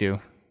 We do.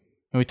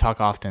 And we talk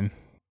often.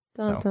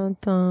 Dun, dun,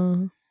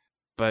 dun.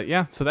 But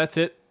yeah, so that's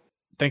it.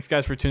 Thanks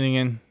guys for tuning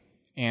in.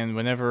 And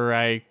whenever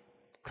I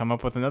come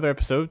up with another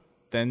episode,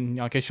 then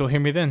I guess you'll hear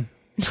me then.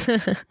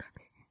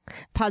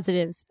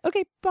 Positives.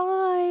 Okay,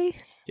 bye.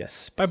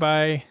 Yes,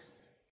 bye-bye.